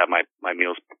then just have my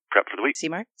meals prepped for the week.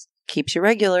 See, Mark? Keeps you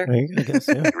regular. I guess,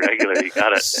 yeah. Regular, you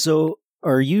got it. So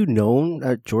are you known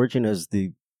at Georgian as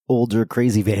the older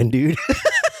crazy van dude?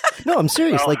 No, I'm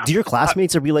serious. Well, like, do your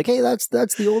classmates be like, "Hey, that's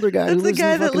the older guy who lives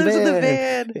in the fucking van." In the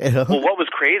van. You know? Well, what was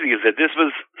crazy is that this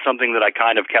was something that I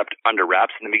kind of kept under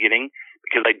wraps in the beginning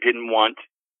because I didn't want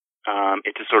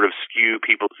it to sort of skew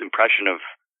people's impression of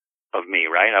me,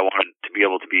 right? I wanted to be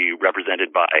able to be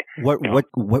represented by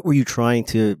What were you trying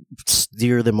to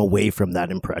steer them away from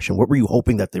that impression? What were you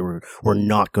hoping that they were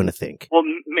not going to think? Well,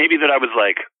 maybe that I was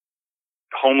like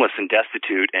homeless and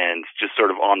destitute and just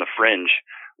sort of on the fringe,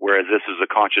 whereas this was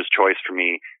a conscious choice for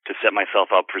me to set myself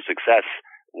up for success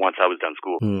once I was done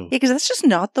school. Yeah, because that's just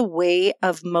not the way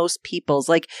of most people's.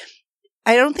 Like,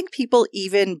 I don't think people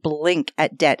even blink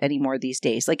at debt anymore these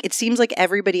days. Like, it seems like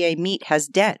everybody I meet has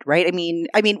debt, right? I mean,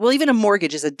 well, even a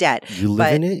mortgage is a debt. You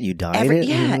live in it, you die in it.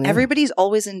 Yeah, everybody's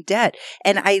always in debt.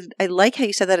 And I like how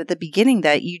you said that at the beginning,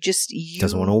 that you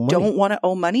don't want to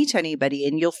owe money to anybody,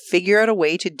 and you'll figure out a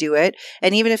way to do it.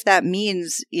 And even if that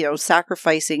means,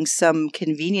 sacrificing some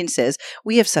conveniences,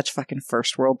 we have such fucking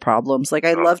first world problems. Like,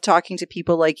 I love talking to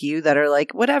people like you that are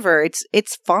like, whatever,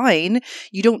 it's fine.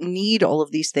 You don't need all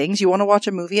of these things. You want to watch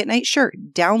a movie at night? Sure.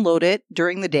 Download it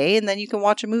during the day and then you can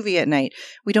watch a movie at night.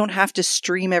 We don't have to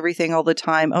stream everything all the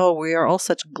time. Oh, we are all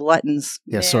such gluttons.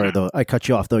 Yeah, sorry though. I cut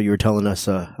you off though. You were telling us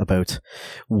about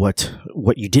what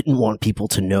you didn't want people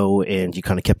to know, and you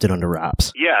kind of kept it under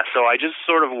wraps. Yeah, so I just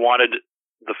sort of wanted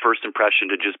the first impression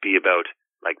to just be about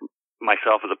like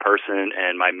myself as a person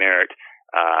and my merit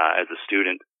as a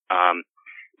student.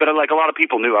 But like a lot of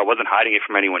people knew, I wasn't hiding it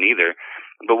from anyone either.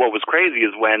 But what was crazy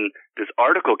is when this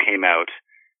article came out,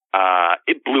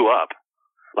 it blew up.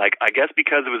 Like, I guess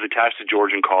because it was attached to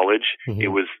Georgian College,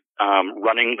 it was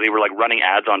they were like running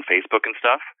ads on Facebook and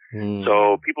stuff.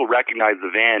 So people recognized the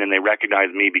van, and they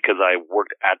recognized me because I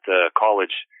worked at the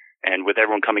college. And with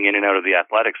everyone coming in and out of the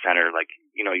athletic center, like,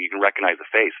 you know, you can recognize the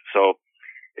face. So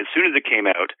as soon as it came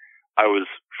out, I was,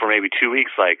 for maybe 2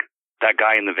 weeks, like, that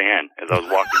guy in the van as I was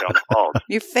walking down the halls.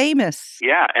 You're famous.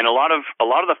 Yeah, and a lot of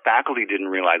the faculty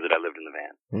didn't realize that I lived in the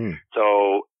van.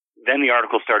 So then the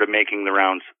article started making the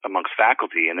rounds amongst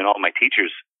faculty, and then all my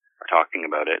teachers are talking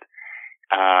about it.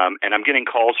 And I'm getting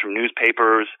calls from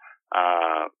newspapers,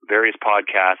 various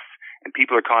podcasts, and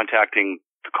people are contacting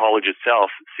the college itself,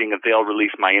 seeing if they'll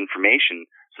release my information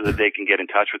so that they can get in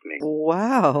touch with me.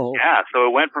 Wow. Yeah, so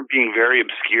it went from being very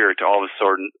obscure to all of a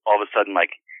sudden,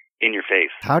 like, in your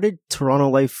face. How did Toronto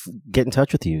Life get in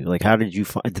touch with you? Like, how did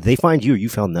they find you or you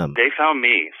found them? They found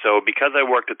me. So because I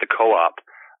worked at the co-op,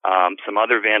 some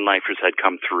other van lifers had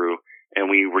come through, and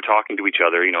we were talking to each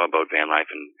other, you know, about van life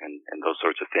and those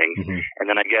sorts of things. And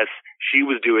then I guess she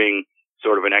was doing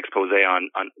sort of an expose on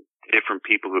different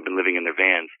people who had been living in their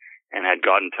vans and had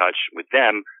got in touch with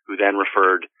them, who then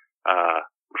referred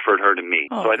her to me.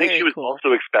 So I think she was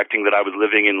also expecting that I was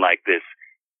living in like this,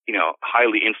 you know,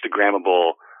 highly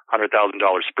Instagrammable $100,000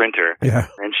 Sprinter. Yeah.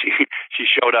 And she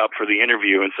showed up for the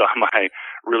interview and saw my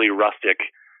really rustic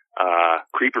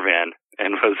creeper van,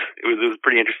 and it was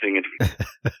pretty interesting interview.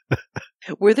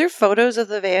 Were there photos of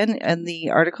the van in the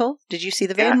article? Did you see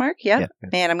the van, Mark? Yeah.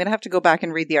 Man, I'm going to have to go back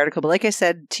and read the article. But like I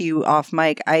said to you off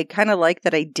mic, I kind of like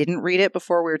that I didn't read it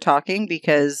before we were talking,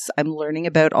 because I'm learning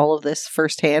about all of this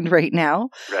firsthand right now.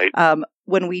 Right.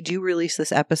 When we do release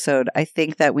this episode, I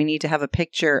think that we need to have a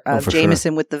picture of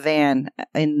Jameson with the van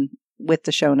with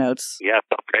the show notes. Yeah,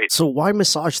 that's great. So why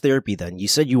massage therapy then? You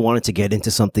said you wanted to get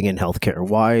into something in healthcare.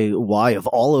 Why of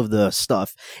all of the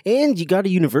stuff? And you got a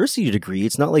university degree.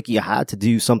 It's not like you had to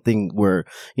do something where,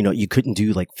 you know, you couldn't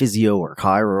do like physio or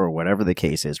chiro or whatever the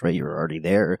case is, right? You're already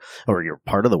there, or you're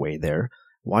part of the way there.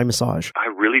 Why massage? I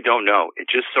really don't know. It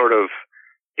just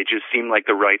seemed like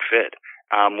the right fit.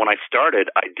 When I started,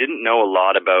 I didn't know a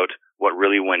lot about what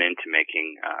really went into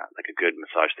making like a good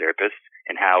massage therapist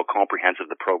and how comprehensive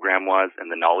the program was and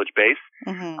the knowledge base.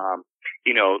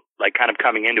 You know, like kind of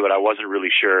coming into it, I wasn't really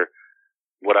sure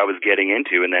what I was getting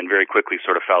into, and then very quickly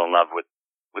sort of fell in love with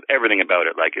everything about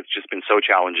it. Like, it's just been so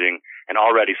challenging and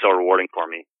already so rewarding for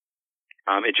me.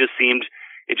 It just seemed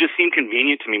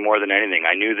convenient to me more than anything.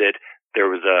 I knew that there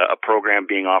was a program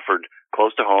being offered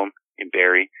close to home in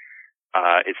Barrie.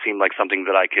 It seemed like something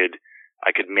that I could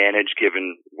manage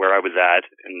given where I was at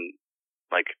and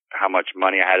like how much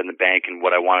money I had in the bank and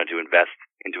what I wanted to invest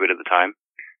into it at the time.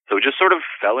 So it just sort of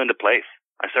fell into place.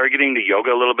 I started getting into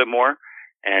yoga a little bit more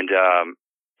and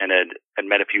had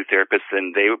met a few therapists,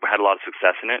 and they had a lot of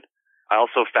success in it. I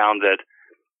also found that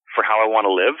for how I want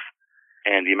to live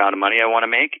and the amount of money I want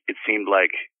to make, it seemed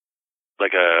like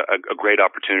a great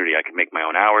opportunity. I could make my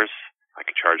own hours. I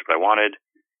could charge what I wanted.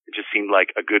 It just seemed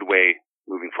like a good way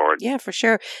moving forward. Yeah, for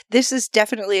sure. This is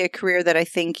definitely a career that I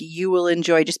think you will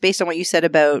enjoy, just based on what you said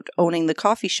about owning the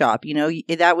coffee shop. You know,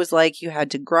 that was like you had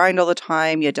to grind all the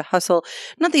time. You had to hustle.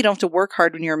 Not that you don't have to work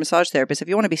hard when you're a massage therapist. If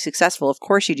you want to be successful, of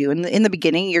course you do. And in the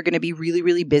beginning, you're going to be really,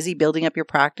 really busy building up your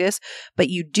practice. But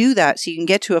you do that so you can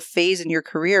get to a phase in your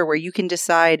career where you can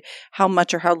decide how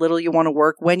much or how little you want to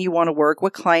work, when you want to work,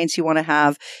 what clients you want to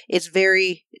have. It's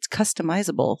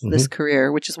customizable, this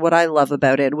career, which is what I love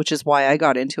about it, which is why I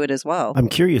got into it as well. I'm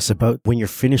curious about when you're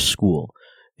finished school.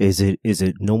 Is it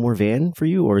no more van for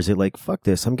you, or is it like, fuck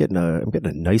this, I'm getting a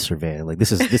nicer van? Like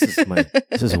this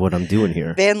is what I'm doing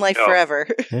here. Van life forever.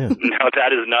 Yeah. No,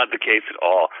 that is not the case at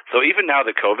all. So even now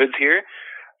that COVID's here,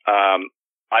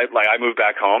 I moved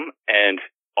back home, and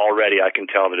already I can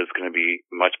tell that it's going to be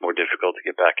much more difficult to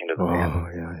get back into the van. Oh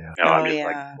yeah. You know, I'm just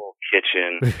like full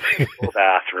kitchen, full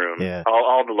bathroom,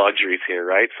 all the luxuries here,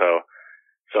 right? So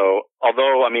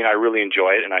although, I mean, I really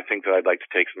enjoy it, and I think that I'd like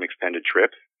to take some extended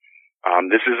trips,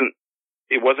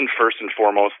 it wasn't first and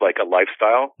foremost like a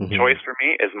lifestyle choice for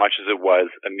me as much as it was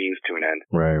a means to an end.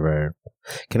 Right.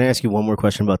 Can I ask you one more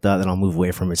question about that? Then I'll move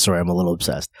away from it. Sorry, I'm a little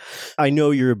obsessed. I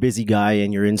know you're a busy guy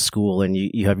and you're in school and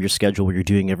you have your schedule where you're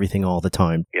doing everything all the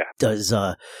time. Yeah.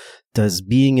 Does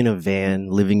being in a van,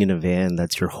 living in a van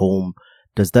that's your home,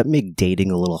 does that make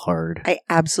dating a little hard? I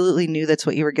absolutely knew that's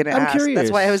what you were going to ask. Curious.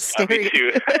 That's why I was staring. Me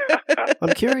too.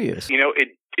 I'm curious.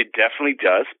 It definitely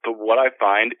does. But what I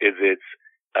find is it's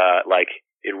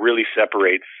it really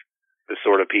separates the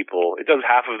sort of people. It does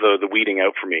half of the weeding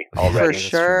out for me already. For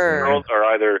sure. Girls are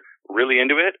either really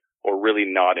into it or really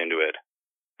not into it.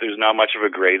 There's not much of a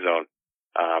gray zone,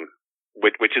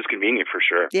 which is convenient for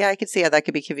sure. Yeah, I could see how that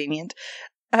could be convenient.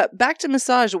 Back to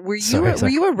massage. Were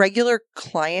you a regular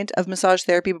client of massage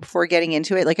therapy before getting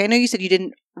into it? Like, I know you said you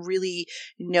didn't really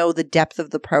know the depth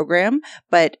of the program,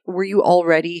 but were you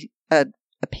already a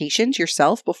patient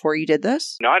yourself before you did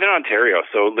this? Not in Ontario.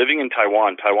 So living in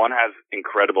Taiwan has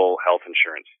incredible health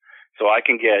insurance. So I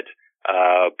can get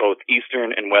both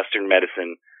Eastern and Western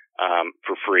medicine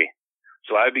for free.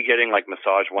 So I would be getting like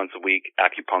massage once a week,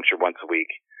 acupuncture once a week.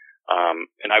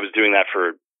 And I was doing that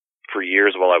for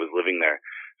years while I was living there.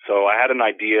 So I had an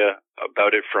idea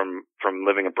about it from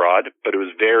living abroad, but it was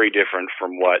very different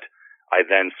from what I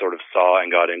then sort of saw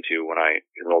and got into when I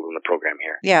enrolled in the program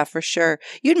here. Yeah, for sure.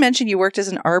 You'd mentioned you worked as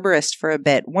an arborist for a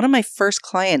bit. One of my first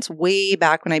clients way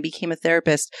back when I became a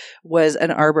therapist was an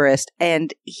arborist,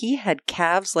 and he had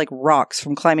calves like rocks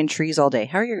from climbing trees all day.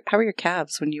 How are your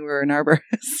calves when you were an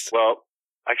arborist? Well,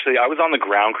 actually, I was on the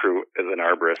ground crew as an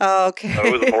arborist. Oh, okay. So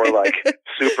it was more like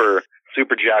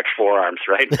super jacked forearms,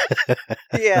 right?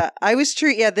 Yeah,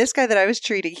 this guy that I was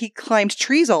treating, he climbed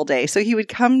trees all day. So he would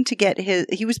come to get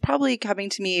he was probably coming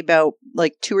to me about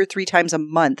like 2 or 3 times a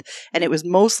month. And it was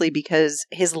mostly because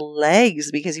his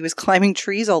legs, because he was climbing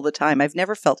trees all the time. I've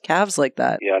never felt calves like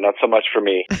that. Yeah, not so much for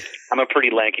me. I'm a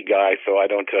pretty lanky guy, so I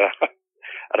don't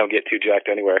get too jacked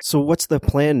anywhere. So what's the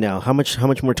plan now? How much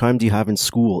more time do you have in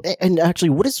school? And actually,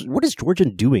 what is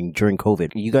Georgian doing during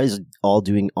COVID? Are you guys all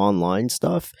doing online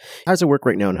stuff? How does it work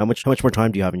right now? And how much more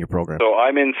time do you have in your program? So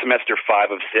I'm in semester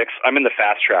 5 of 6. I'm in the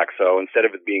fast track. So instead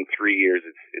of it being 3 years,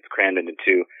 it's crammed into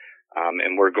 2.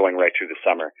 And we're going right through the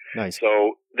summer. Nice.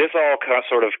 So this all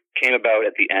sort of came about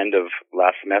at the end of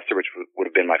last semester, which would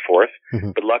have been my 4th.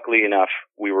 Mm-hmm. But luckily enough,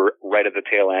 we were right at the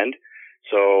tail end.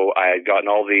 So I had gotten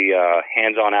all the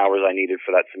hands-on hours I needed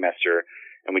for that semester,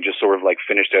 and we just sort of like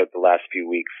finished out the last few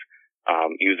weeks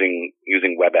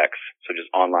using WebEx, so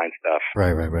just online stuff.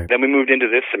 Right. Then we moved into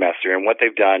this semester, and what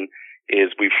they've done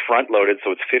is we've front-loaded, so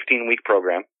it's a 15-week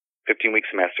program, 15-week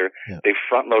semester. Yeah. They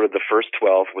front-loaded the first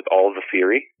 12 with all of the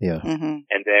theory. Yeah. Mm-hmm.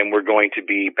 And then we're going to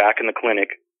be back in the clinic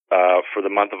for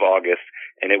the month of August,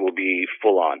 and it will be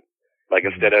full-on. Like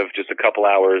instead of just a couple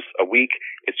hours a week,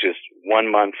 it's just 1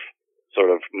 month, sort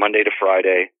of Monday to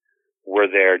Friday, we're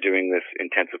there doing this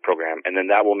intensive program. And then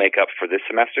that will make up for this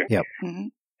semester. Yep. Mm-hmm.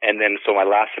 And then, so my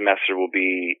last semester will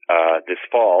be this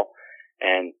fall.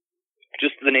 And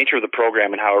just the nature of the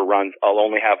program and how it runs, I'll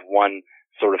only have one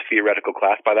sort of theoretical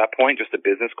class by that point, just a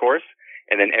business course.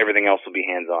 And then everything else will be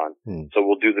hands-on. So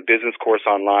we'll do the business course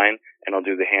online, and I'll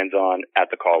do the hands-on at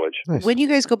the college. Nice. When you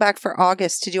guys go back for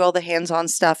August to do all the hands-on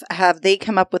stuff, have they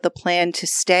come up with a plan to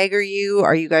stagger you?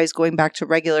 Are you guys going back to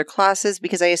regular classes?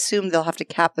 Because I assume they'll have to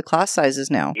cap the class sizes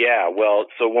now. Yeah, well,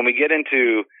 so when we get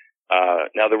into,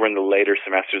 now that we're in the later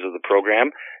semesters of the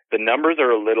program, the numbers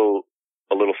are a little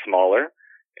smaller.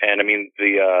 And I mean,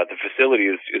 the facility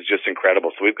is just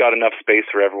incredible. So we've got enough space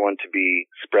for everyone to be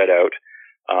spread out.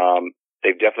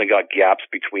 They've definitely got gaps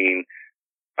between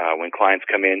when clients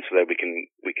come in so that we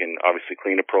can obviously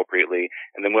clean appropriately.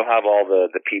 And then we'll have all the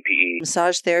PPE.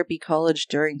 Massage therapy college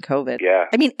during COVID. Yeah.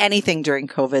 I mean, anything during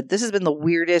COVID. This has been the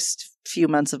weirdest few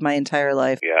months of my entire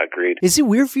life. Yeah, agreed. Is it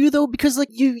weird for you, though? Because, like,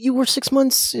 you were 6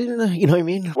 months, you know what I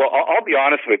mean? Well, I'll be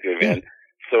honest with you, man.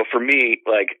 So for me,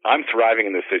 like, I'm thriving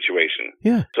in this situation.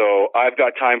 Yeah. So I've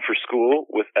got time for school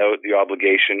without the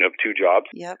obligation of 2 jobs.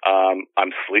 Yep.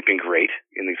 I'm sleeping great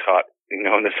in this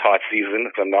hot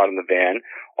season if I'm not in the van.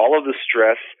 All of the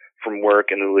stress from work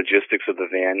and the logistics of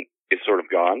the van is sort of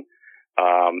gone.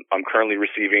 I'm currently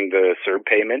receiving the CERB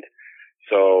payment.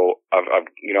 So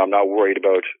I'm not worried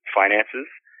about finances.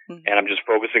 And I'm just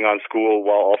focusing on school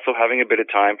while also having a bit of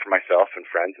time for myself and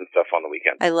friends and stuff on the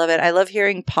weekend. I love it. I love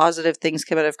hearing positive things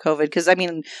come out of COVID because, I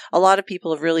mean, a lot of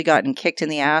people have really gotten kicked in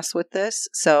the ass with this.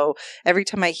 So every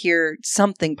time I hear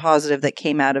something positive that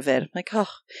came out of it, I'm like, oh,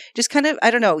 just kind of,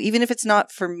 I don't know, even if it's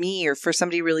not for me or for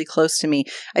somebody really close to me,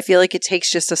 I feel like it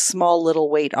takes just a small little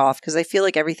weight off because I feel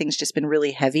like everything's just been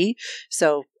really heavy.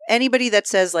 So anybody that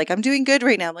says, like, I'm doing good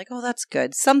right now, I'm like, oh, that's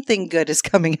good. Something good is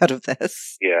coming out of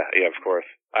this. Yeah, of course.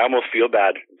 I almost feel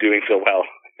bad doing so well.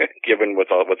 given what's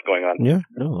going on. Yeah,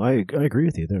 no, I agree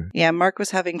with you there. Yeah, Mark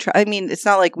was having I mean, it's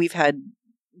not like we've had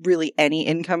really any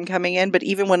income coming in, but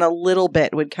even when a little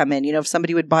bit would come in, if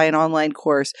somebody would buy an online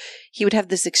course, he would have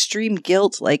this extreme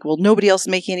guilt, like, well, nobody else is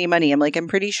making any money. I'm like, I'm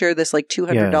pretty sure this like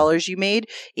 $200 you made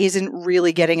isn't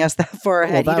really getting us that far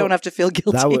ahead. You don't have to feel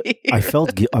guilty.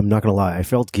 I'm not going to lie. I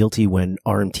felt guilty when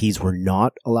RMTs were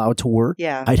not allowed to work.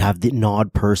 Yeah. I'd have the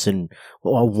odd person,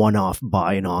 a one-off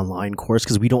buy an online course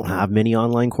because we don't have many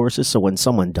online courses. So when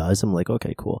someone does, I'm like,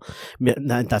 okay, cool.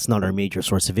 That's not our major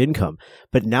source of income.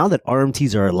 But now that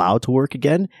RMTs are allowed to work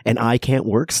again and I can't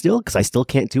work still because I still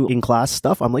can't do in-class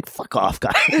stuff, I'm like, fuck off,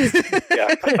 guys.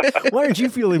 Yeah. Why aren't you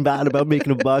feeling bad about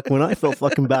making a buck when I felt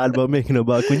fucking bad about making a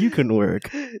buck when you couldn't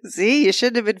work? See, you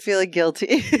shouldn't have been feeling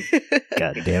guilty.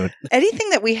 God damn it. Anything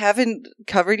that we haven't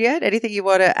covered yet? Anything you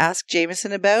want to ask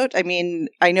Jameson about? I mean,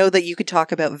 I know that you could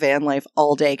talk about van life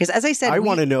all day because, as I said,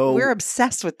 want to know. We're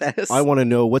obsessed with this. I want to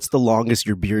know what's the longest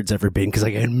your beard's ever been because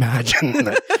I can imagine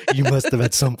that you must have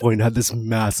at some point had this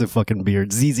massive fucking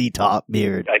beard, ZZ Top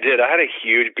beard. I did. I had a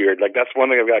huge beard. Like, that's one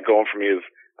thing I've got going for me is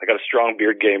I got a strong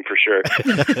beard game for sure.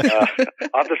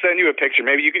 I'll have to send you a picture.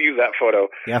 Maybe you could use that photo.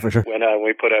 Yeah, for sure. When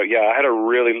we put out, I had a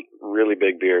really, really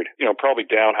big beard. Probably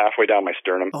halfway down my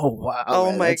sternum. Oh wow! Oh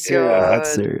man, my that's serious. God.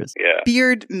 That's serious. Yeah.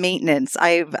 Beard maintenance.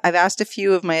 I've asked a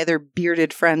few of my other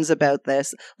bearded friends about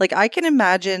this. Like, I can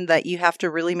imagine that you have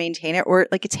to really maintain it, or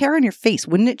like it's hair on your face.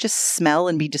 Wouldn't it just smell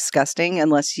and be disgusting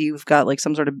unless you've got like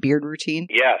some sort of beard routine?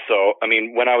 Yeah. So, I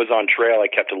mean, when I was on trail,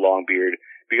 I kept a long beard.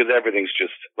 Because everything's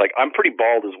just, like, I'm pretty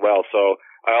bald as well, so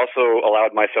I also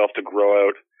allowed myself to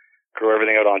grow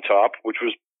everything out on top, which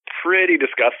was pretty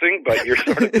disgusting, but you're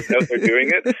sort of just out there doing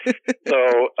it.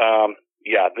 So,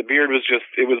 the beard was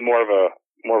it was more of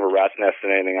a rat's nest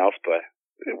than anything else, but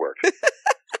it worked.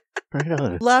 Right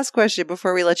on. Last question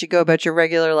before we let you go about your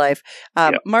regular life.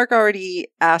 Mark already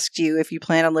asked you if you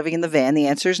plan on living in the van. The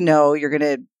answer is no. You're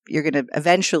gonna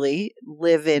eventually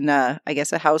live in, I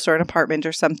guess, a house or an apartment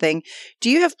or something. Do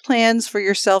you have plans for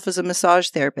yourself as a massage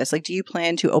therapist? Like, do you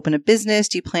plan to open a business?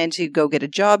 Do you plan to go get a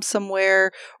job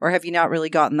somewhere? Or have you not really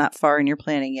gotten that far in your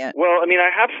planning yet? Well, I mean, I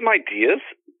have some ideas,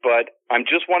 but I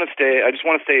just want to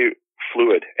stay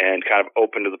fluid and kind of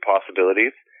open to the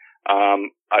possibilities.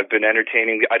 I've been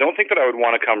entertaining. I don't think that I would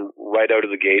want to come right out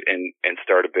of the gate and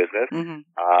start a business. Mm-hmm.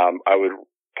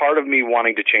 Part of me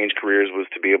wanting to change careers was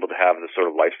to be able to have the sort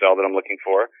of lifestyle that I'm looking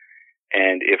for.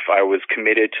 And if I was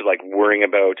committed to like worrying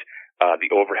about the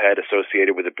overhead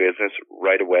associated with a business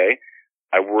right away,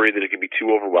 I worry that it could be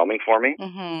too overwhelming for me.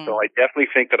 Mm-hmm. So I definitely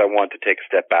think that I want to take a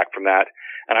step back from that.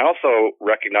 And I also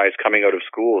recognize coming out of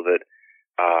school that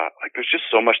there's just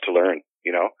so much to learn,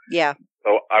 Yeah.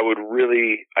 So I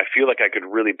feel like I could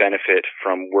really benefit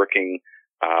from working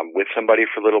with somebody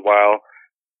for a little while,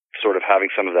 sort of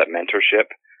having some of that mentorship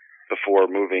before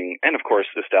moving, and of course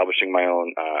establishing my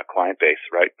own client base,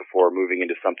 right, before moving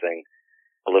into something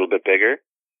a little bit bigger.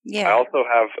 Yeah. I also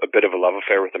have a bit of a love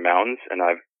affair with the mountains, and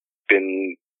I've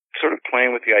been sort of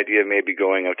playing with the idea of maybe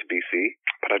going out to BC,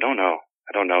 but I don't know.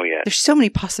 I don't know yet. There's so many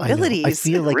possibilities. I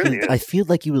feel like really I feel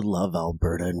like you would love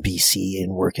Alberta and BC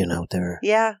and working out there.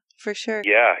 Yeah, for sure.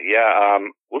 Yeah.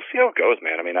 We'll see how it goes,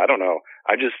 man. I mean, I don't know.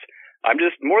 I'm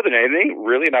just more than anything,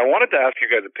 really, and I wanted to ask your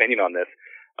guys' opinion on this.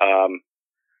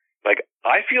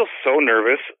 I feel so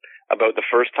nervous about the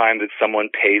first time that someone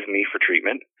pays me for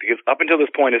treatment, because up until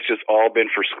this point, it's just all been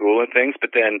for school and things.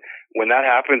 But then when that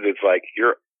happens, it's like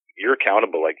you're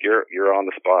accountable, like you're on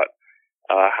the spot.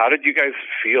 How did you guys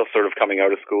feel sort of coming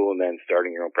out of school and then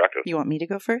starting your own practice? You want me to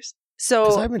go first?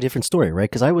 Because So I have a different story, right?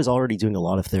 Because I was already doing a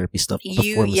lot of therapy stuff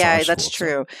before massage that's school,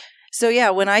 true. So yeah,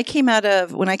 when I came out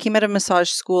of massage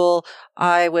school,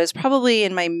 I was probably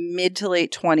in my mid to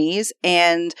late 20s,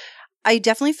 and I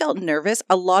definitely felt nervous.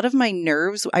 A lot of my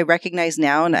nerves I recognize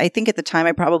now, and I think at the time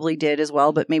I probably did as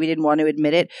well, but maybe didn't want to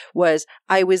admit it, was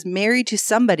I was married to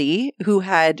somebody who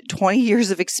had 20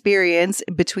 years of experience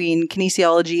between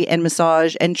kinesiology and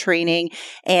massage and training.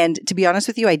 And to be honest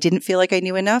with you, I didn't feel like I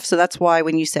knew enough. So that's why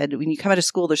when you said, when you come out of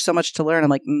school, there's so much to learn, I'm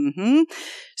like, mm-hmm.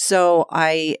 So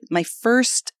my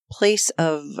first place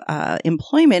of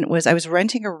employment was I was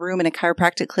renting a room in a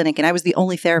chiropractic clinic, and I was the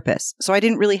only therapist. So I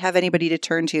didn't really have anybody to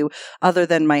turn to other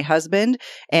than my husband.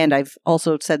 And I've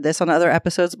also said this on other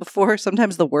episodes before.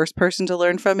 Sometimes the worst person to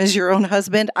learn from is your own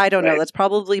husband. I don't know. That's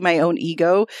probably my own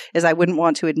ego, is I wouldn't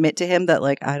want to admit to him that,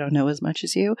 like, I don't know as much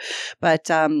as you.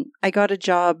 But I got a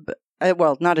job.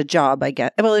 Well, not a job, I guess.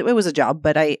 Well, it was a job,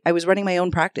 but I was running my own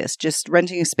practice, just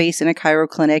renting a space in a chiro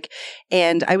clinic.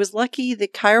 And I was lucky. The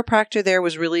chiropractor there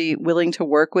was really willing to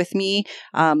work with me.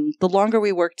 The longer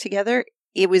we worked together,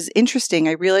 it was interesting.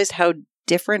 I realized how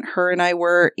different her and I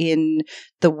were in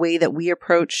the way that we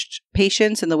approached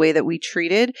patients and the way that we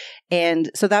treated.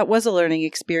 And so that was a learning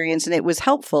experience, and it was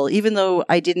helpful, even though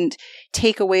I didn't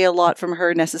take away a lot from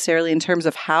her necessarily in terms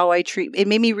of how I treat. It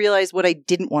made me realize what I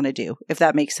didn't want to do, if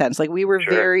that makes sense. Like we were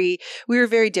very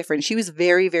different. She was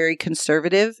very, very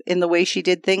conservative in the way she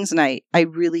did things. And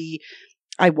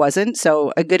I wasn't.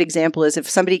 So a good example is if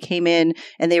somebody came in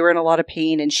and they were in a lot of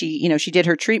pain and she did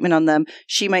her treatment on them,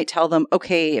 she might tell them,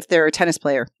 okay, if they're a tennis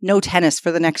player, no tennis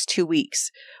for the next 2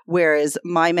 weeks. Whereas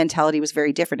my mentality was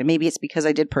very different. And maybe it's because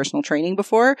I did personal training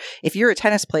before. If you're a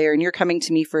tennis player and you're coming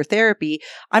to me for therapy,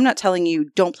 I'm not telling you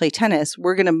don't play tennis.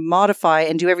 We're going to modify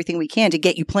and do everything we can to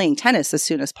get you playing tennis as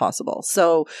soon as possible.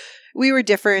 So we were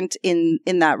different in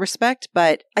that respect,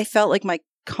 but I felt like my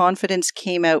confidence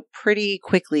came out pretty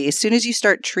quickly. As soon as you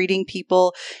start treating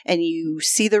people and you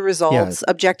see the results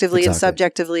objectively and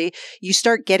subjectively, you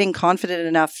start getting confident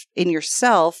enough in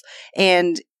yourself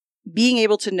and being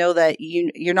able to know that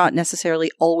you're not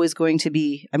necessarily always going to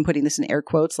be, I'm putting this in air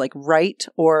quotes, like right,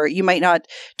 or you might not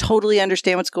totally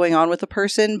understand what's going on with a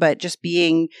person, but just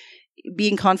being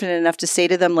confident enough to say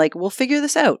to them, like, we'll figure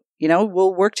this out.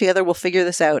 We'll work together. We'll figure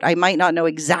this out. I might not know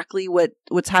exactly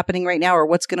what's happening right now or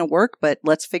what's going to work, but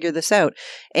let's figure this out.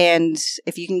 And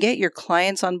if you can get your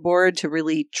clients on board to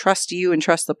really trust you and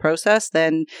trust the process,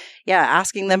 then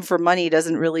asking them for money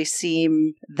doesn't really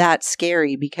seem that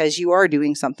scary because you are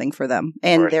doing something for them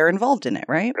and they're involved in it,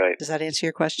 right? Right. Does that answer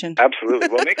your question? Absolutely.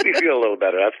 Well, it makes me feel a little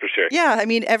better. That's for sure. Yeah. I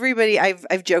mean, everybody,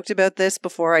 I've joked about this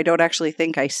before. I don't actually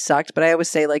think I sucked, but I always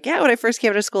say like, when I first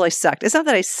came out of school, I sucked. It's not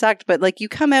that I sucked, but like you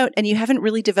come out and you haven't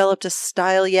really developed a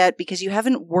style yet because you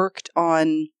haven't worked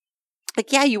on,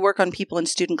 you work on people in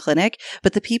student clinic,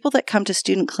 but the people that come to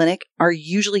student clinic are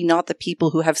usually not the people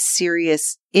who have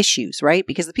serious issues, right?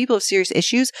 Because the people who have serious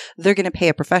issues, they're going to pay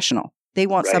a professional. They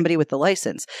want somebody with the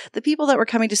license. The people that were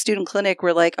coming to student clinic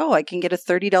were like, I can get a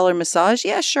 $30 massage.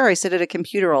 Yeah, sure. I sit at a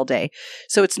computer all day.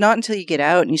 So it's not until you get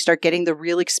out and you start getting the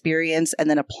real experience and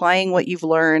then applying what you've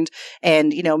learned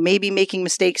and, maybe making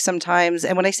mistakes sometimes.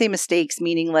 And when I say mistakes,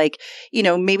 meaning like,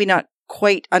 maybe not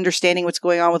quite understanding what's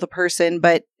going on with a person,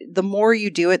 but the more you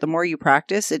do it, the more you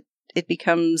practice, it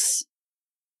becomes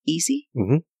easy.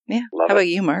 Mm-hmm. Yeah. How about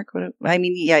you, Mark?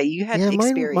 You had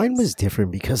experience. Mine was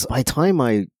different because by the time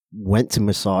I went to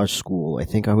massage school, I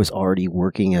think I was already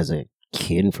working as a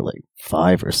kid for like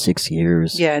 5 or 6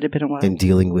 years. Yeah, it had been a while. And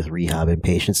dealing with rehab and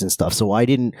patients and stuff. So I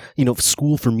didn't,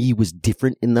 school for me was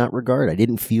different in that regard. I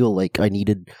didn't feel like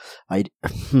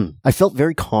I felt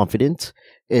very confident.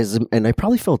 And I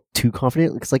probably felt too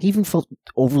confident because I even felt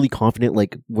overly confident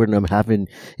like when I'm having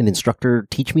an instructor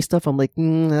teach me stuff. I'm like, I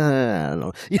don't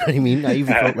know. You know what I mean? I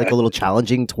even felt like a little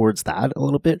challenging towards that a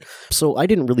little bit. So I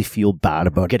didn't really feel bad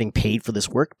about getting paid for this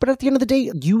work. But at the end of the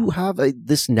day, you have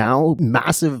this now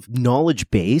massive knowledge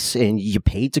base and you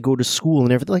paid to go to school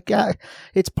and everything. Like,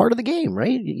 it's part of the game,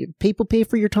 right? People pay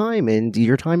for your time and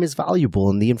your time is valuable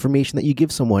and the information that you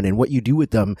give someone and what you do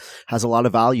with them has a lot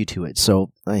of value to it.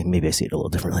 So maybe I see it a little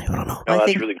differently. I don't know. No,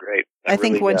 that's really great. I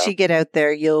think once you get out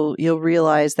there, you'll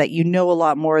realize that you know a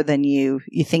lot more than you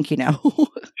think you know.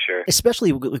 Sure.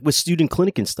 Especially with student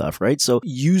clinic and stuff, right? So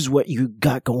use what you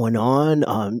got going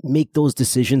on, make those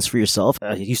decisions for yourself.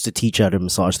 I used to teach at a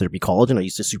massage therapy college and I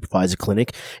used to supervise a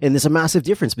clinic. And there's a massive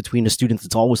difference between a student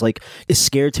that's always like is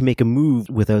scared to make a move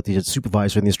without the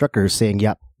supervisor and the instructor saying,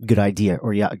 yeah, good idea,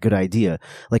 or yeah, good idea.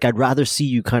 Like I'd rather see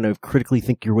you kind of critically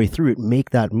think your way through it,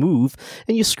 make that move,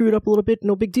 and you screw it up a little bit,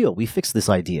 no big deal. We fixed this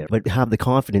idea. But have the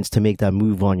confidence to make that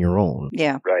move on your own.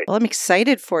 Yeah. Right. Well, I'm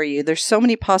excited for you. There's so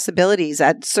many possibilities.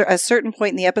 At a certain point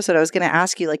in the episode, I was going to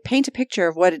ask you, like, paint a picture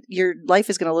of what your life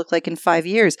is going to look like in 5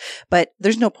 years. But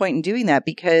there's no point in doing that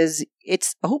because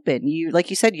it's open. Like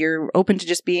you said, you're open to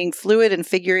just being fluid and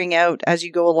figuring out as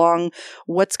you go along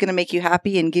what's going to make you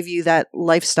happy and give you that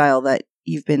lifestyle that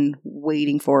you've been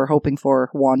waiting for, hoping for,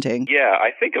 wanting. Yeah, I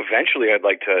think eventually I'd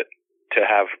like to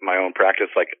have my own practice,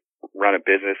 like run a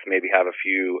business, maybe have a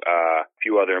few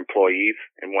other employees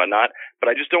and whatnot. But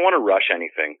I just don't want to rush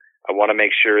anything. I want to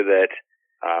make sure that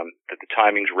that the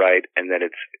timing's right and that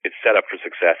it's set up for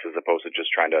success as opposed to just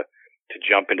trying to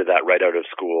jump into that right out of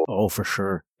school. Oh, for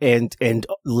sure. And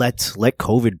let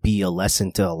COVID be a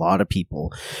lesson to a lot of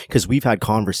people, because we've had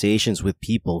conversations with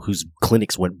people whose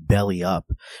clinics went belly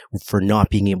up for not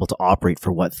being able to operate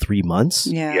for 3 months.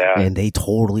 Yeah. And they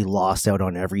totally lost out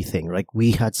on everything. Like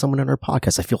we had someone on our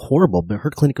podcast. I feel horrible, but her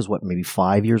clinic was maybe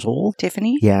 5 years old.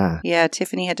 Tiffany? Yeah. Yeah.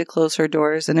 Tiffany had to close her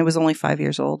doors and it was only 5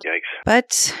 years old. Yikes.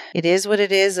 But it is what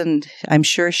it is. And I'm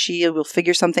sure she will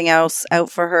figure something else out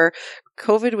for her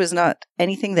COVID was not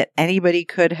anything that anybody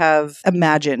could have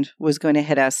imagined was going to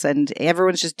hit us, and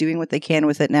everyone's just doing what they can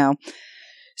with it now.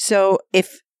 So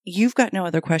if you've got no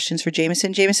other questions for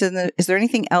Jameson, is there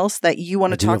anything else that you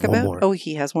want to talk about? More. Oh,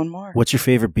 he has one more. What's your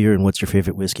favorite beer and what's your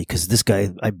favorite whiskey? Because this guy,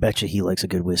 I bet you he likes a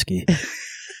good whiskey.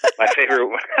 My favorite,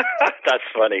 that's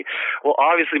funny. Well,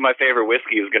 obviously my favorite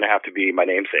whiskey is going to have to be my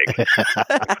namesake.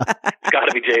 It's got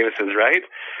to be Jameson's, right?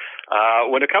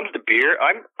 When it comes to beer,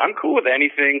 I'm cool with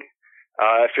anything.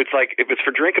 If it's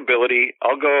for drinkability,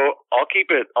 I'll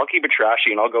keep it trashy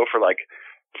and I'll go for like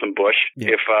some Busch.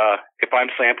 Yeah. If I'm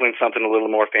sampling something a little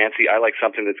more fancy, I like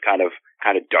something that's kind of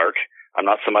dark. I'm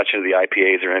not so much into the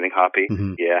IPAs or anything hoppy.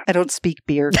 Mm-hmm. Yeah. I don't speak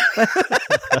beer.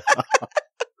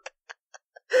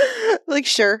 Like,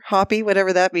 sure, hoppy,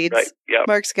 whatever that means. Right. Yep.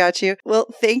 Mark's got you. Well,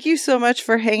 thank you so much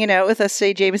for hanging out with us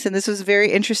today, Jameson. This was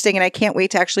very interesting, and I can't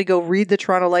wait to actually go read the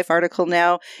Toronto Life article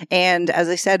now. And as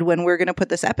I said, when we're going to put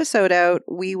this episode out,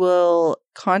 we will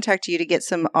contact you to get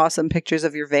some awesome pictures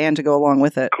of your van to go along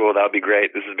with it. Cool. That would be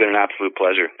great. This has been an absolute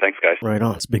pleasure. Thanks, guys. Right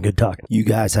on. It's been good talking. You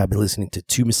guys have been listening to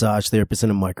Two Massage Therapists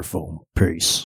and a Microphone. Peace.